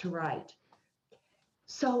love to write.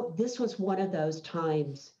 So this was one of those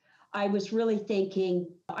times. I was really thinking,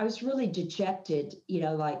 I was really dejected,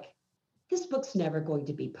 like, this book's never going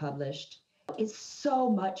to be published. It's so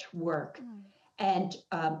much work. And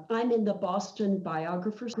I'm in the Boston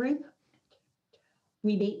Biographers group.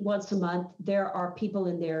 We meet once a month. There are people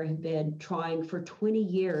in there who've been trying for 20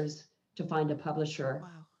 years to find a publisher.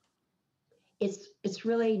 Wow. It's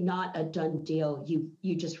really not a done deal.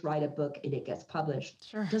 You just write a book and it gets published.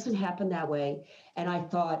 Sure. It doesn't happen that way. And I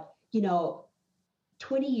thought,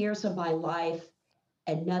 20 years of my life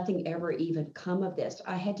and nothing ever even come of this.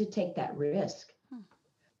 I had to take that risk.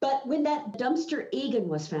 But when that dumpster Egan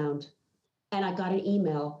was found, and I got an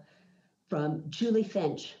email from Julie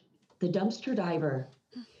Finch, the dumpster diver.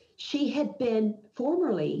 She had been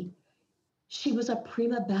she was a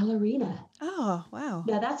prima ballerina. Oh, wow.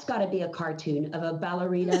 Now that's got to be a cartoon of a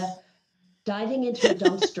ballerina diving into a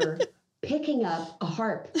dumpster, picking up a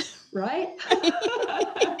harp, right?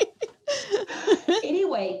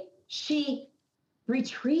 Anyway, she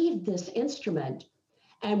retrieved this instrument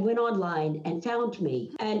and went online and found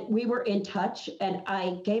me. And we were in touch, and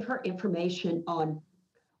I gave her information on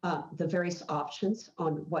the various options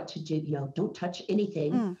on what to do. Don't touch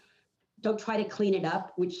anything. Don't try to clean it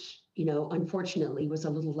up, which, unfortunately was a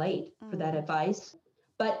little late for that advice.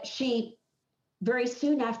 But she, very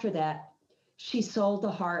soon after that, she sold the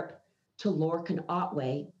harp to Lorcan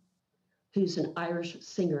Otway, who's an Irish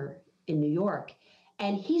singer in New York.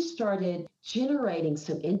 And he started generating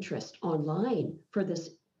some interest online for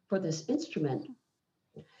this instrument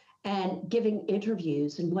and giving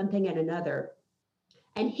interviews and one thing and another.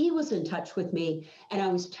 And he was in touch with me, and I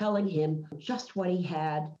was telling him just what he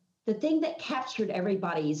had. The thing that captured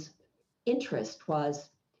everybody's interest was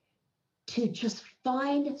to just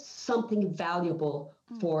find something valuable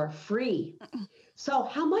for free. So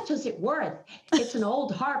how much is it worth? It's an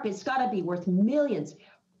old harp. It's got to be worth millions.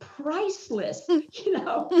 Priceless,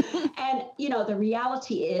 And, the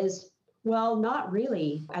reality is, well, not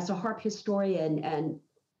really. As a harp historian and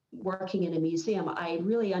working in a museum, I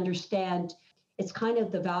really understand it's kind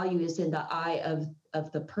of the value is in the eye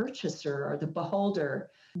of the purchaser or the beholder.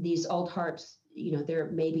 These old harps, they're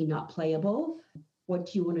maybe not playable. What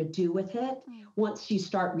do you want to do with it? Once you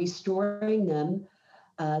start restoring them,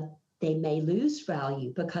 they may lose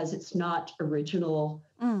value because it's not original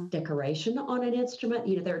decoration on an instrument.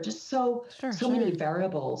 There are just so many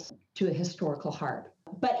variables to a historical harp.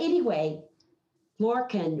 But anyway,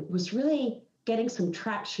 Lorcan was really getting some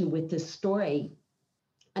traction with this story.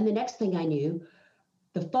 And the next thing I knew,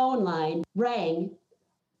 the phone line rang,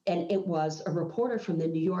 and it was a reporter from the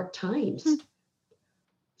New York Times.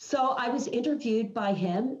 So I was interviewed by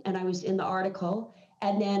him, and I was in the article.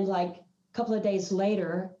 And then, like a couple of days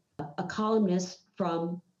later, a columnist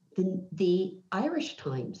from the Irish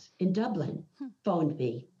Times in Dublin phoned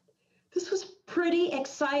me. This was pretty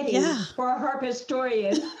exciting for a harp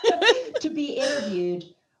historian to be interviewed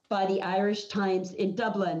by the Irish Times in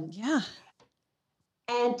Dublin. Yeah.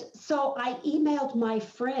 And so I emailed my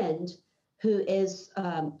friend, who is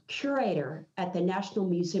curator at the National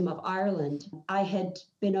Museum of Ireland. I had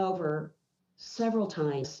been over several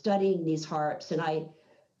times studying these harps, and I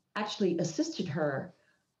actually assisted her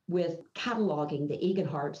with cataloging the Egan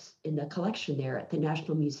harps in the collection there at the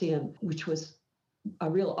National Museum, which was a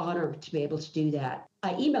real honor to be able to do that.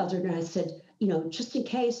 I emailed her and I said, just in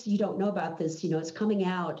case you don't know about this, it's coming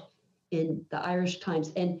out in the Irish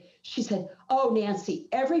Times. And she said, "Oh, Nancy,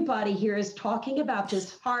 everybody here is talking about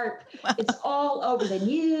this harp. Wow. It's all over the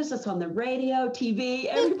news. It's on the radio, TV,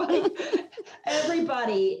 everybody,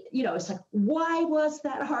 it's like, why was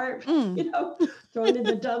that harp, thrown in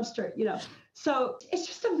the dumpster, So it's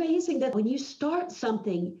just amazing that when you start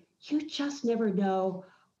something, you just never know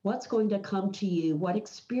what's going to come to you, what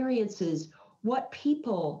experiences, what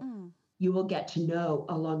people you will get to know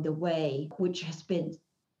along the way, which has been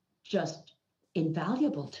just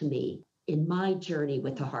invaluable to me in my journey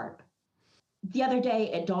with the harp. The other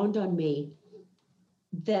day, it dawned on me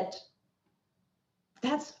that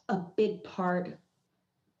that's a big part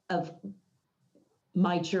of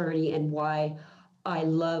my journey and why I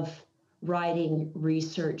love writing,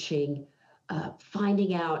 researching,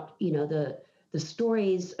 finding out, the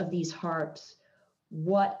stories of these harps,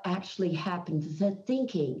 what actually happened, the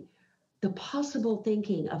thinking, the possible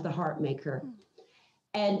thinking of the harp maker.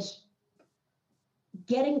 And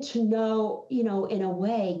getting to know, in a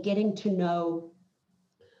way, getting to know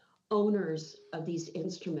owners of these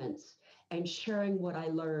instruments and sharing what I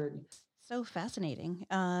learned. So fascinating.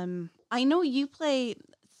 I know you play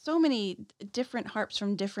so many different harps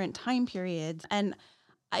from different time periods, and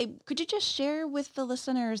could you just share with the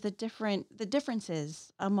listeners the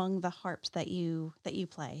differences among the harps that you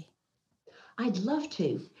play? I'd love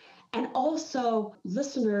to. And also,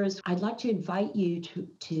 listeners, I'd like to invite you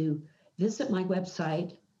to visit my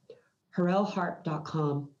website,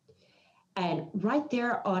 HurrellHarp.com. And right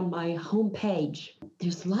there on my homepage,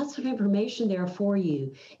 there's lots of information there for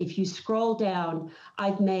you. If you scroll down,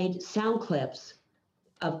 I've made sound clips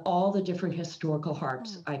of all the different historical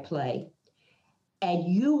harps I play. And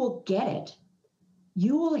you will get it.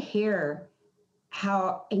 You will hear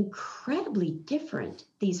how incredibly different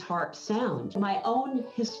these harps sound. My own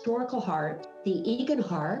historical harp, the Egan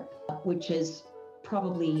harp, which is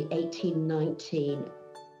probably 1819,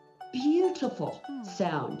 beautiful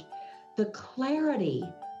sound. The clarity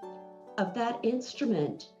of that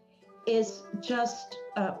instrument is just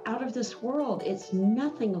out of this world. It's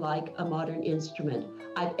nothing like a modern instrument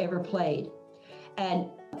I've ever played. And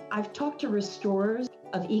I've talked to restorers,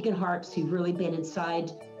 of Egan harps who've really been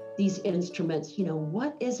inside these instruments,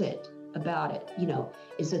 what is it about it?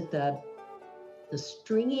 Is it the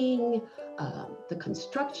stringing, the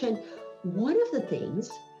construction? One of the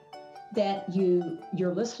things that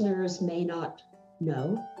your listeners may not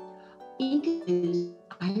know, Egan used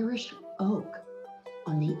Irish oak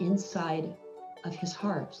on the inside of his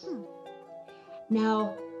harps.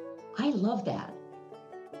 Now, I love that.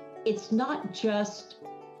 It's not just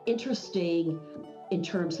interesting in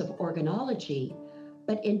terms of organology,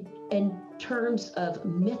 but in terms of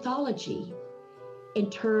mythology, in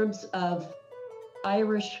terms of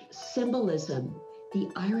Irish symbolism,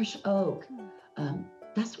 the Irish oak.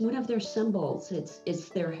 That's one of their symbols. It's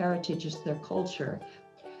their heritage, it's their culture.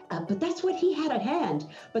 But that's what he had at hand.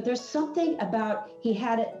 But there's something about, he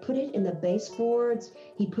had it, put it in the baseboards,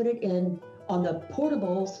 he put it on the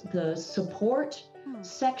portables, the support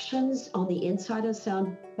sections on the inside of the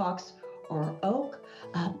sound box are oak.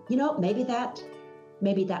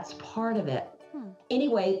 Maybe that's part of it.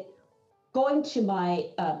 Anyway, going to my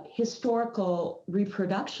historical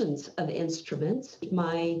reproductions of instruments,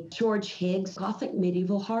 my George Higgs Gothic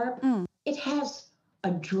medieval harp, it has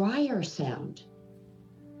a drier sound.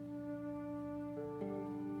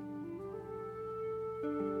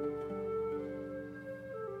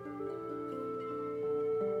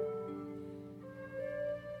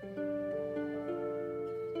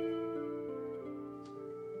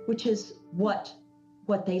 Which is what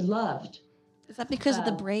they loved. Is that because of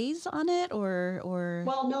the brays on it, or?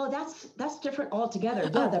 Well, no, that's different altogether.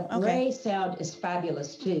 Yeah, the bray sound is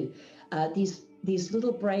fabulous too. These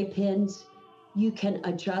little bray pins, you can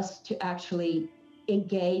adjust to actually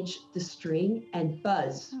engage the string and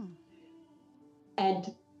buzz.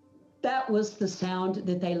 And that was the sound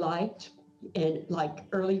that they liked in like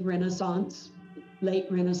early Renaissance, late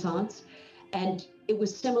Renaissance. And it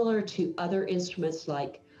was similar to other instruments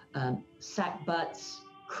like sackbuts,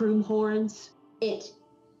 croom horns. It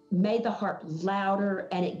made the harp louder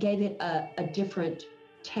and it gave it a different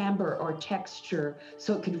timbre or texture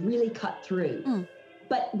so it could really cut through.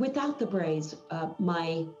 But without the brays,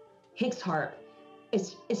 my Higgs harp,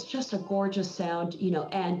 it's just a gorgeous sound,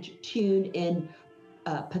 and tuned in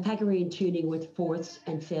Pythagorean tuning with fourths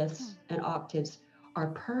and fifths and octaves are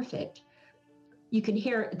perfect. You can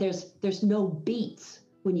hear there's no beats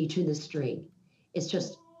when you tune the string. It's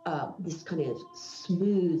just this kind of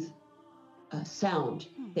smooth sound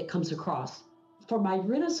that comes across. For my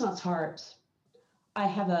Renaissance harps, I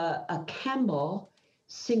have a Campbell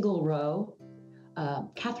single row.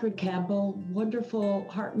 Catherine Campbell, wonderful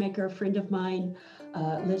harp maker, friend of mine,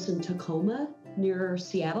 lives in Tacoma near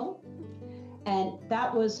Seattle. And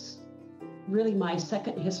that was really my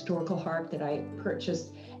second historical harp that I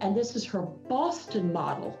purchased. And this is her Boston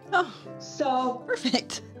model. Oh, so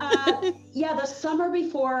perfect. The summer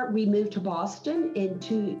before we moved to Boston in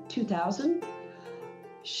 2000,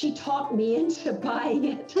 she talked me into buying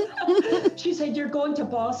it. She said, "You're going to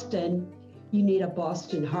Boston, you need a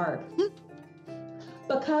Boston harp."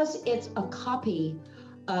 Because it's a copy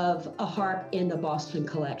of a harp in the Boston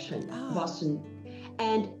collection, Boston.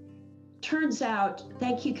 And turns out,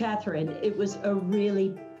 thank you, Catherine, it was a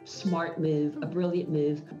really smart move, a brilliant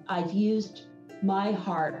move. I've used my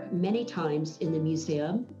harp many times in the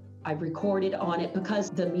museum. I've recorded on it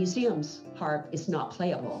because the museum's harp is not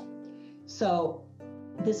playable. So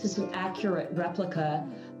this is an accurate replica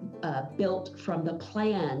built from the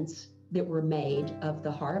plans that were made of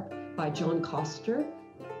the harp by John Coster.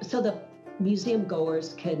 So the museum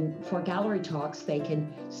goers for gallery talks, they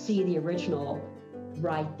can see the original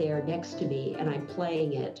right there next to me, and I'm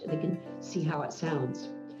playing it. They can see how it sounds.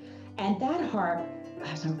 And that harp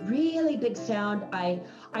has a really big sound. I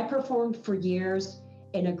performed for years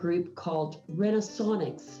in a group called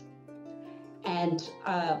Renaissonics. And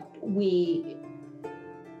we,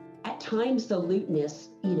 at times the lutenist,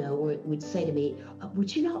 would say to me,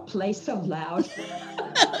 "Would you not play so loud?"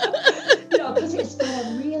 Because it's got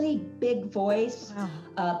a really big voice.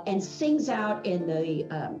 Wow. And sings out in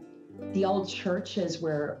the old churches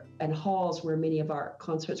and halls where many of our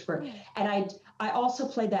concerts were. And I also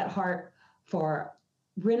played that harp for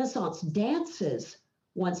Renaissance dances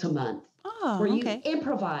once a month, where you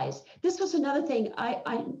improvise. This was another thing.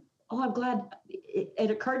 I'm glad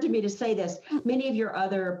it occurred to me to say this. Many of your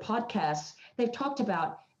other podcasts, they've talked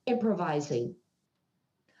about improvising.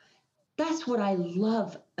 That's what I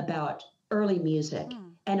love about early music,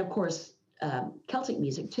 and of course, Celtic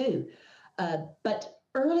music too. But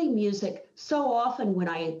early music, so often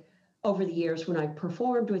over the years, when I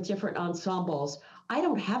performed with different ensembles, I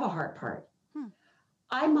don't have a harp part.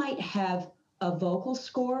 I might have a vocal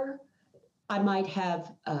score. I might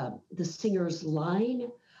have the singer's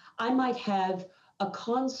line. I might have a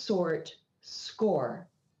consort score.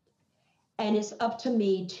 And it's up to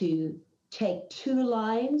me to take two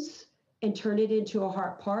lines and turn it into a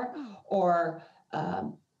harp part, or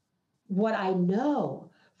what I know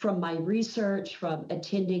from my research, from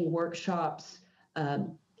attending workshops.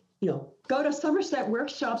 Go to Somerset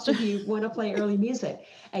workshops if you want to play early music,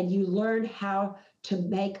 and you learn how to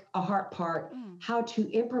make a harp part, how to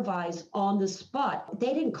improvise on the spot.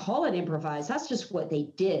 They didn't call it improvise. That's just what they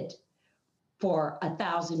did for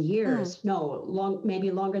 1,000 years.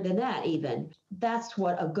 Maybe longer than that even. That's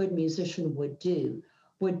what a good musician would do,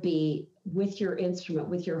 would be with your instrument,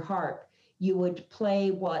 with your harp. You would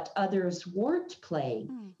play what others weren't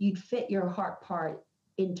playing. You'd fit your harp part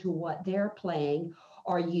into what they're playing,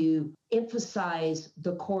 or you emphasize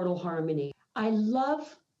the chordal harmony. I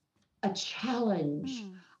love a challenge.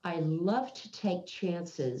 I love to take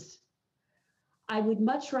chances. I would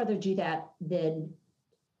much rather do that than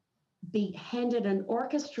be handed an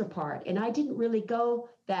orchestra part. And I didn't really go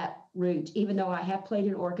that route, even though I have played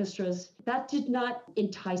in orchestras. That did not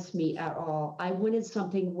entice me at all. I wanted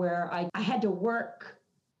something where I had to work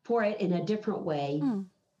for it in a different way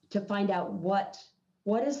to find out what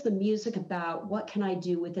is the music about? What can I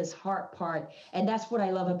do with this harp part? And that's what I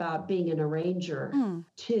love about being an arranger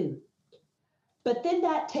too. But then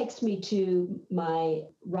that takes me to my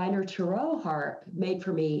Rainer Tarot harp made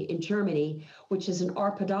for me in Germany, which is an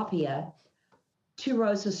Arpedoppia, 2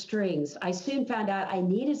 rows of strings. I soon found out I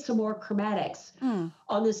needed some more chromatics.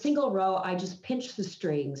 On the single row, I just pinched the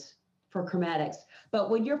strings for chromatics. But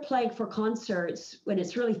when you're playing for concerts, when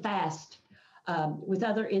it's really fast with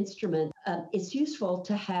other instruments, it's useful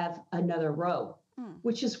to have another row,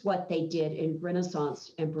 which is what they did in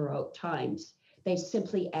Renaissance and Baroque times. They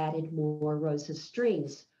simply added more rows of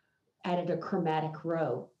strings, added a chromatic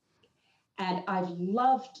row. And I've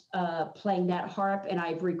loved playing that harp, and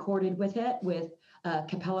I've recorded with it with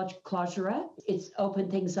Capella Clausura. It's opened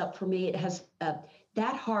things up for me. It has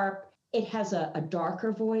that harp, it has a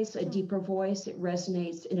darker voice, a deeper voice. It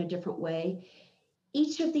resonates in a different way.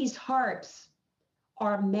 Each of these harps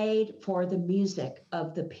are made for the music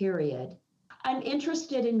of the period. I'm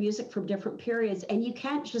interested in music from different periods, and you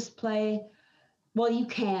can't just play. Well, you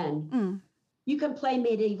can. You can play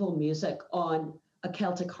medieval music on a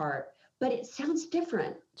Celtic harp, but it sounds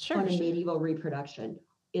different on a medieval reproduction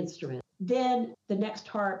instrument. Then the next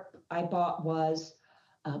harp I bought was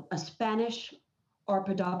a Spanish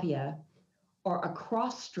Arpedoppia, or a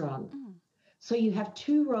cross strung. So you have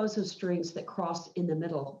 2 rows of strings that cross in the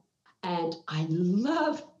middle. And I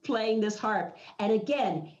love playing this harp. And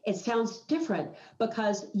again, it sounds different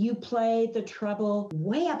because you play the treble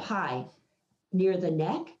way up high near the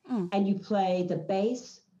neck, and you play the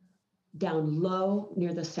bass down low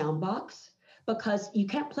near the sound box, because you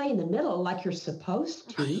can't play in the middle like you're supposed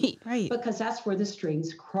to, right. Because that's where the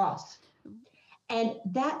strings cross. And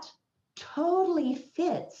that totally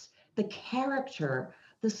fits the character,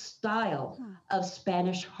 the style of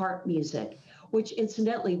Spanish harp music, which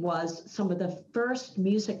incidentally was some of the first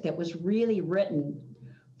music that was really written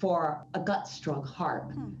for a gut-strung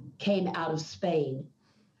harp, came out of Spain.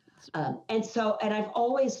 And I've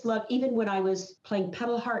always loved, even when I was playing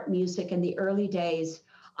pedal harp music in the early days,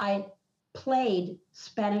 I played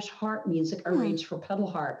Spanish harp music arranged for pedal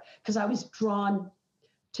harp because I was drawn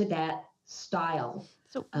to that style.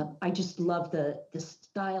 So I just love the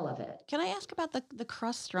style of it. Can I ask about the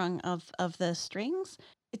cross strung of the strings?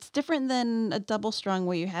 It's different than a double strung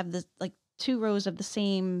where you have this like 2 rows of the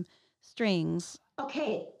same strings.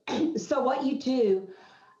 Okay, so what you do,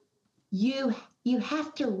 you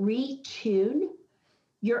have to retune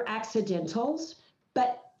your accidentals,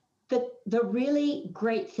 but the really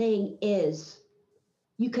great thing is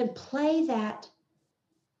you can play that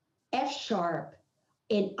F sharp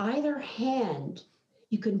in either hand.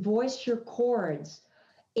 You can voice your chords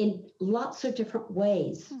in lots of different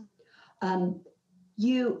ways.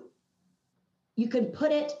 You can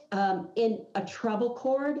put it in a treble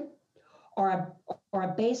chord or a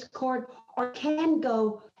bass chord, or can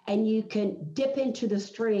go and you can dip into the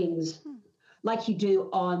strings like you do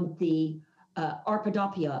on the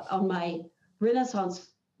Arpedoppia. On my Renaissance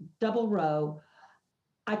double row,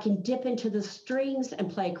 I can dip into the strings and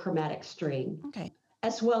play chromatic string,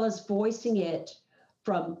 as well as voicing it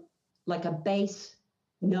from like a bass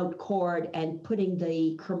note chord and putting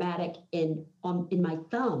the chromatic in my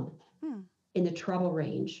thumb in the treble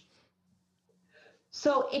range.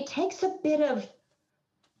 So it takes a bit of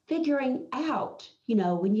figuring out,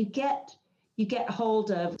 when you get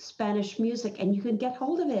hold of Spanish music, and you can get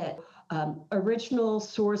hold of it, original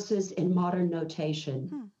sources in modern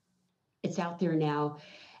notation. it's out there now,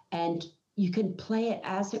 and you can play it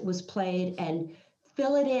as it was played and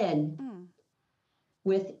fill it in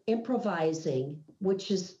with improvising,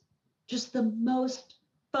 which is just the most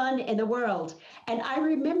fun in the world. And I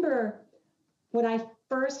remember when I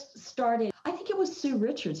first started, I think it was Sue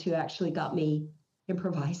Richards who actually got me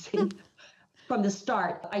improvising from the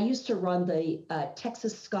start. I used to run the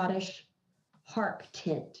Texas Scottish Harp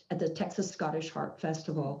tent at the Texas Scottish Harp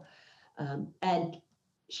Festival. And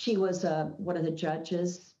she was one of the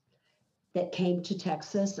judges that came to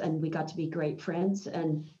Texas, and we got to be great friends.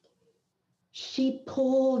 And she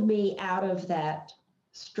pulled me out of that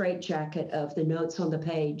straitjacket of the notes on the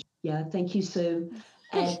page. Yeah, thank you, Sue.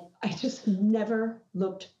 And I just never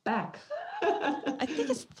looked back. I think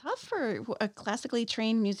it's tough for classically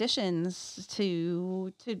trained musicians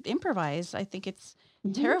to improvise. I think it's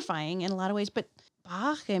terrifying in a lot of ways, but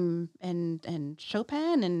Bach and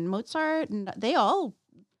Chopin and Mozart, and they all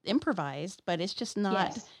improvised, but it's just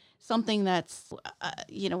not something that's,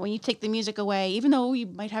 when you take the music away, even though you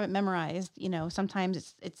might have it memorized,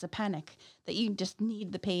 sometimes it's a panic that you just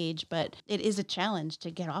need the page, but it is a challenge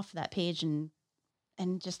to get off that page and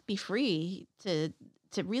just be free to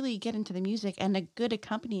really get into the music, and a good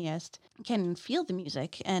accompanist can feel the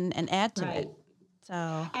music and add to it. So,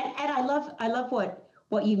 and I love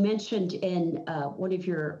what you mentioned in one of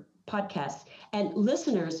your podcasts. And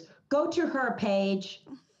listeners, go to her page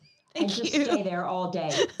and just stay there all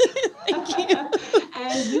day. Thank you.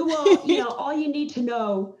 And you will, all you need to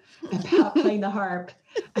know about playing the harp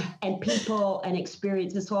and people and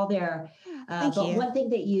experience is all there. But one thing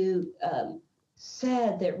that you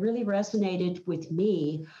said that really resonated with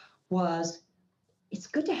me was it's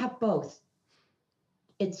good to have both.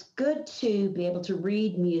 It's good to be able to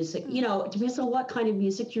read music, it depends on what kind of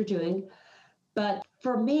music you're doing. But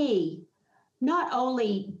for me, not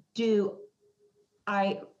only do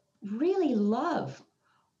I really love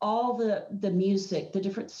all the music, the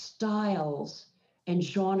different styles and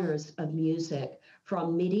genres of music,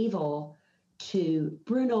 from medieval to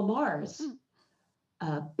Bruno Mars,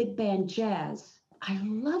 big band jazz. I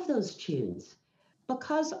love those tunes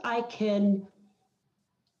because I can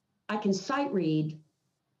sight read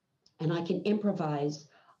and I can improvise.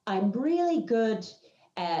 I'm really good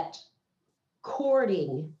at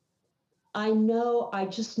chording. I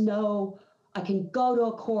just know I can go to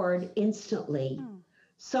a chord instantly.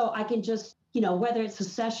 So I can just, whether it's a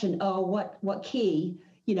session, what key,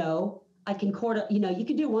 I can chord, you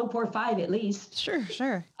can do 1, 4, 5 at least.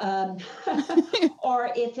 Sure.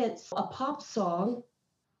 Or if it's a pop song,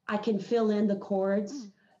 I can fill in the chords.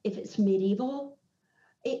 If it's medieval,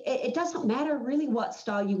 it doesn't matter really what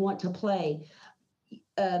style you want to play.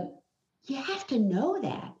 You have to know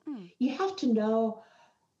that. You have to know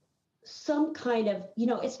some kind of,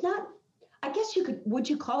 it's not, I guess would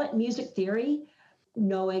you call it music theory?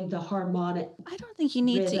 Knowing the harmonic I don't think you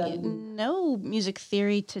need rhythm. to know music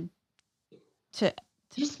theory to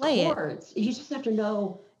just play chords. You just have to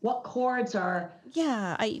know what chords are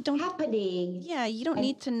happening. Yeah, you don't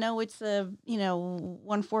need to know it's a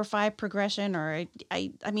 1, 4, 5 progression, or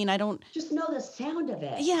I don't just know the sound of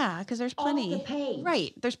it. Yeah, because there's plenty. Off the page.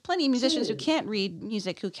 Right, there's plenty of musicians who can't read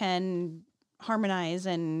music who can harmonize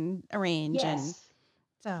and arrange. Yes.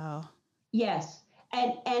 And so. Yes,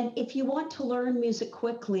 and if you want to learn music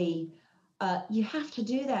quickly, you have to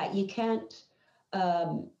do that. You can't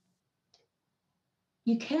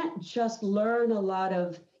just learn a lot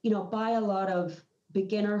of, buy a lot of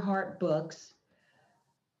beginner harp books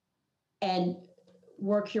and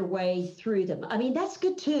work your way through them. I mean, that's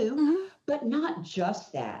good too, but not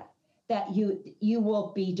just that. That you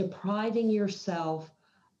will be depriving yourself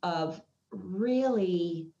of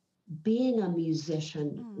really being a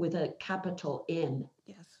musician with a capital M.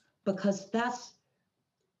 Yes. Because that's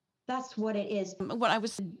what it is. When I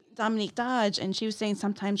was Dominique Dodge, and she was saying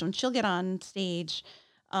sometimes when she'll get on stage,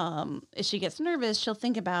 if she gets nervous, she'll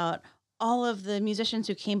think about all of the musicians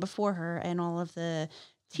who came before her and all of the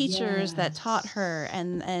teachers that taught her,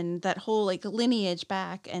 and that whole lineage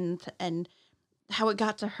back, and how it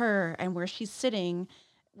got to her, and where she's sitting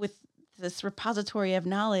with this repository of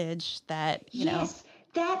knowledge that Yes,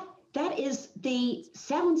 that is the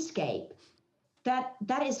soundscape.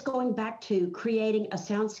 That is going back to creating a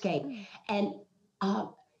soundscape. And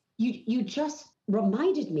you just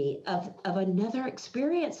reminded me of another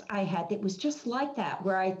experience I had that was just like that,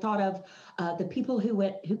 where I thought of the people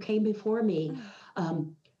who came before me.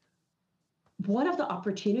 One of the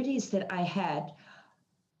opportunities that I had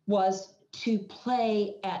was to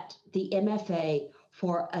play at the MFA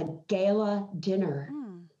for a gala dinner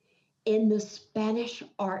in the Spanish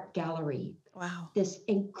Art Gallery. Wow. This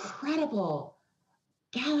incredible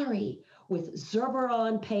gallery with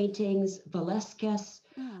Zurbaran paintings, Velázquez,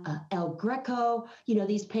 El Greco,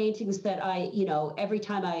 these paintings that every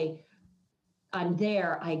time I'm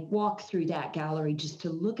there, I walk through that gallery just to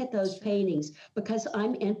look at those paintings because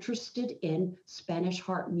I'm interested in Spanish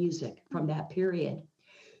harp music from that period.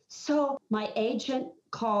 So my agent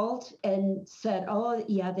called and said, oh,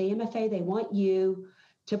 yeah, the MFA, they want you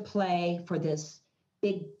to play for this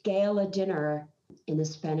big gala dinner in the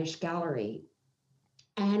Spanish gallery.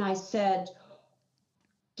 And I said,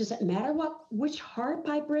 does it matter which harp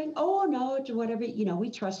I bring? Oh, no, whatever, we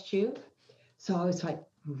trust you. So I was like,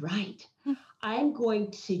 right. I'm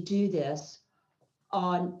going to do this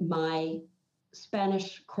on my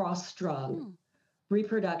Spanish cross-strung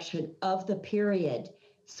reproduction of the period.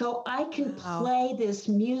 So I can play this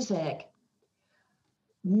music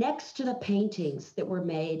next to the paintings that were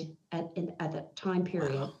made at the time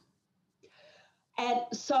period. Wow.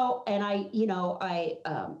 And I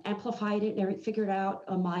amplified it and figured out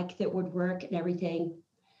a mic that would work and everything,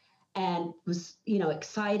 and was,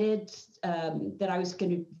 excited that I was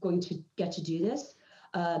going to get to do this.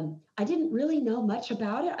 I didn't really know much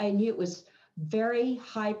about it. I knew it was very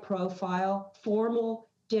high profile, formal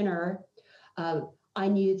dinner. I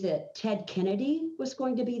knew that Ted Kennedy was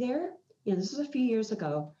going to be there. This was a few years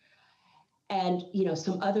ago. And,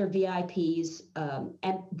 some other VIPs,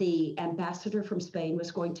 and the ambassador from Spain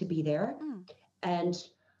was going to be there. And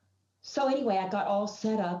so anyway, I got all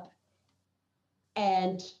set up,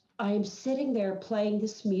 and I'm sitting there playing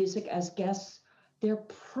this music as guests. They're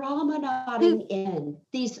promenading in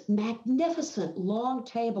these magnificent long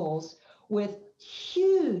tables with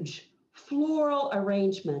huge floral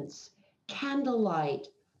arrangements, candlelight,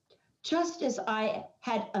 just as I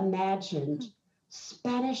had imagined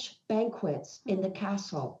Spanish banquets in the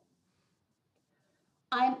castle.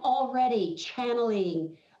 I'm already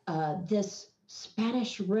channeling this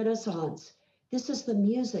Spanish Renaissance. This is the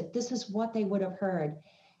music. This is what they would have heard.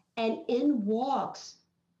 And in walks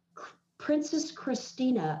Princess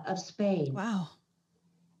Christina of Spain. Wow.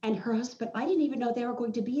 And her husband. I didn't even know they were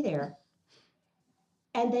going to be there.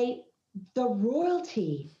 And the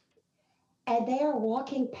royalty, and they are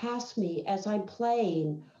walking past me as I'm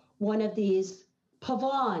playing one of these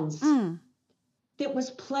pavans that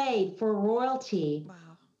was played for royalty. Wow.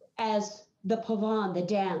 As the pavan, the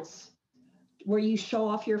dance, where you show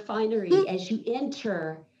off your finery as you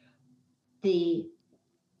enter the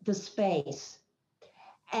space.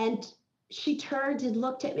 And she turned and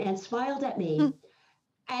looked at me and smiled at me.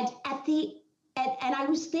 And and I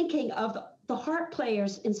was thinking of the harp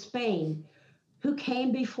players in Spain who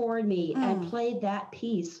came before me and played that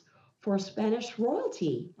piece for Spanish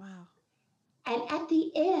royalty. Wow. And at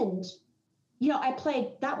the end, I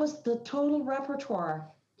played, that was the total repertoire.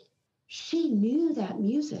 She knew that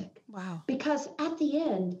music. Wow. Because at the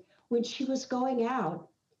end, when she was going out,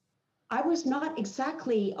 I was not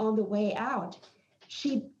exactly on the way out.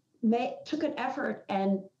 She took an effort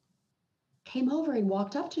and came over and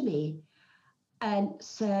walked up to me and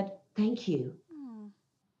said, thank you.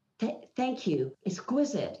 Thank you.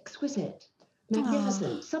 Exquisite,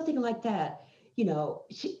 magnificent, something like that.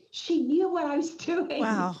 She knew what I was doing.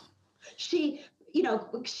 Wow. She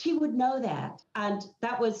would know that. And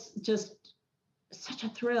that was just such a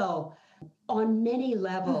thrill on many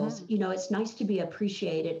levels. It's nice to be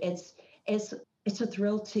appreciated. It's a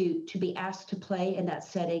thrill to be asked to play in that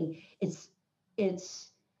setting. It's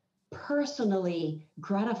personally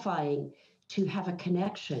gratifying to have a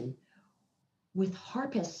connection with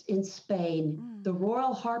harpists in Spain, the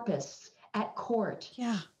royal harpists at court,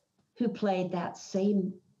 who played that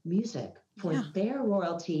same music for their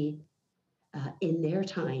royalty in their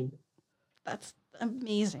time. That's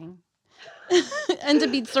amazing. And to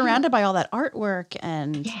be surrounded by all that artwork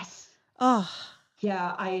and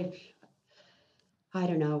yeah, I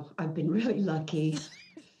don't know. I've been really lucky.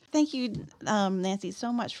 Thank you, Nancy,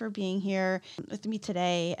 so much for being here with me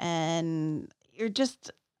today. And you're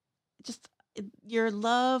just your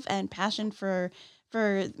love and passion for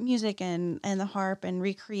music and the harp and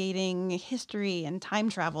recreating history and time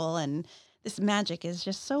travel and this magic is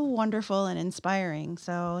just so wonderful and inspiring.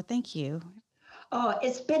 So thank you. Oh,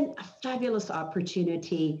 it's been a fabulous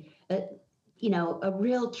opportunity. A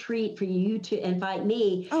real treat for you to invite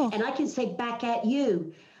me. And I can say back at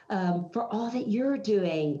you for all that you're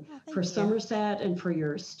doing for Somerset and for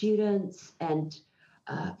your students and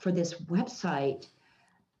for this website,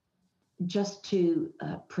 just to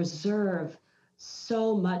preserve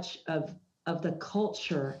so much of the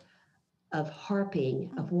culture of harping,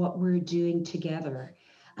 of what we're doing together.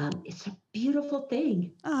 It's a beautiful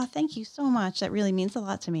thing. Thank you so much. That really means a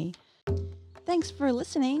lot to me. Thanks for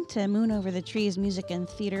listening to Moon Over the Trees Music and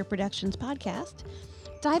Theater Productions podcast.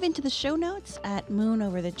 Dive into the show notes at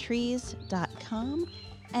moonoverthetrees.com.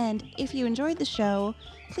 And if you enjoyed the show,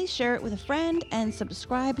 please share it with a friend and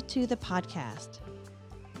subscribe to the podcast.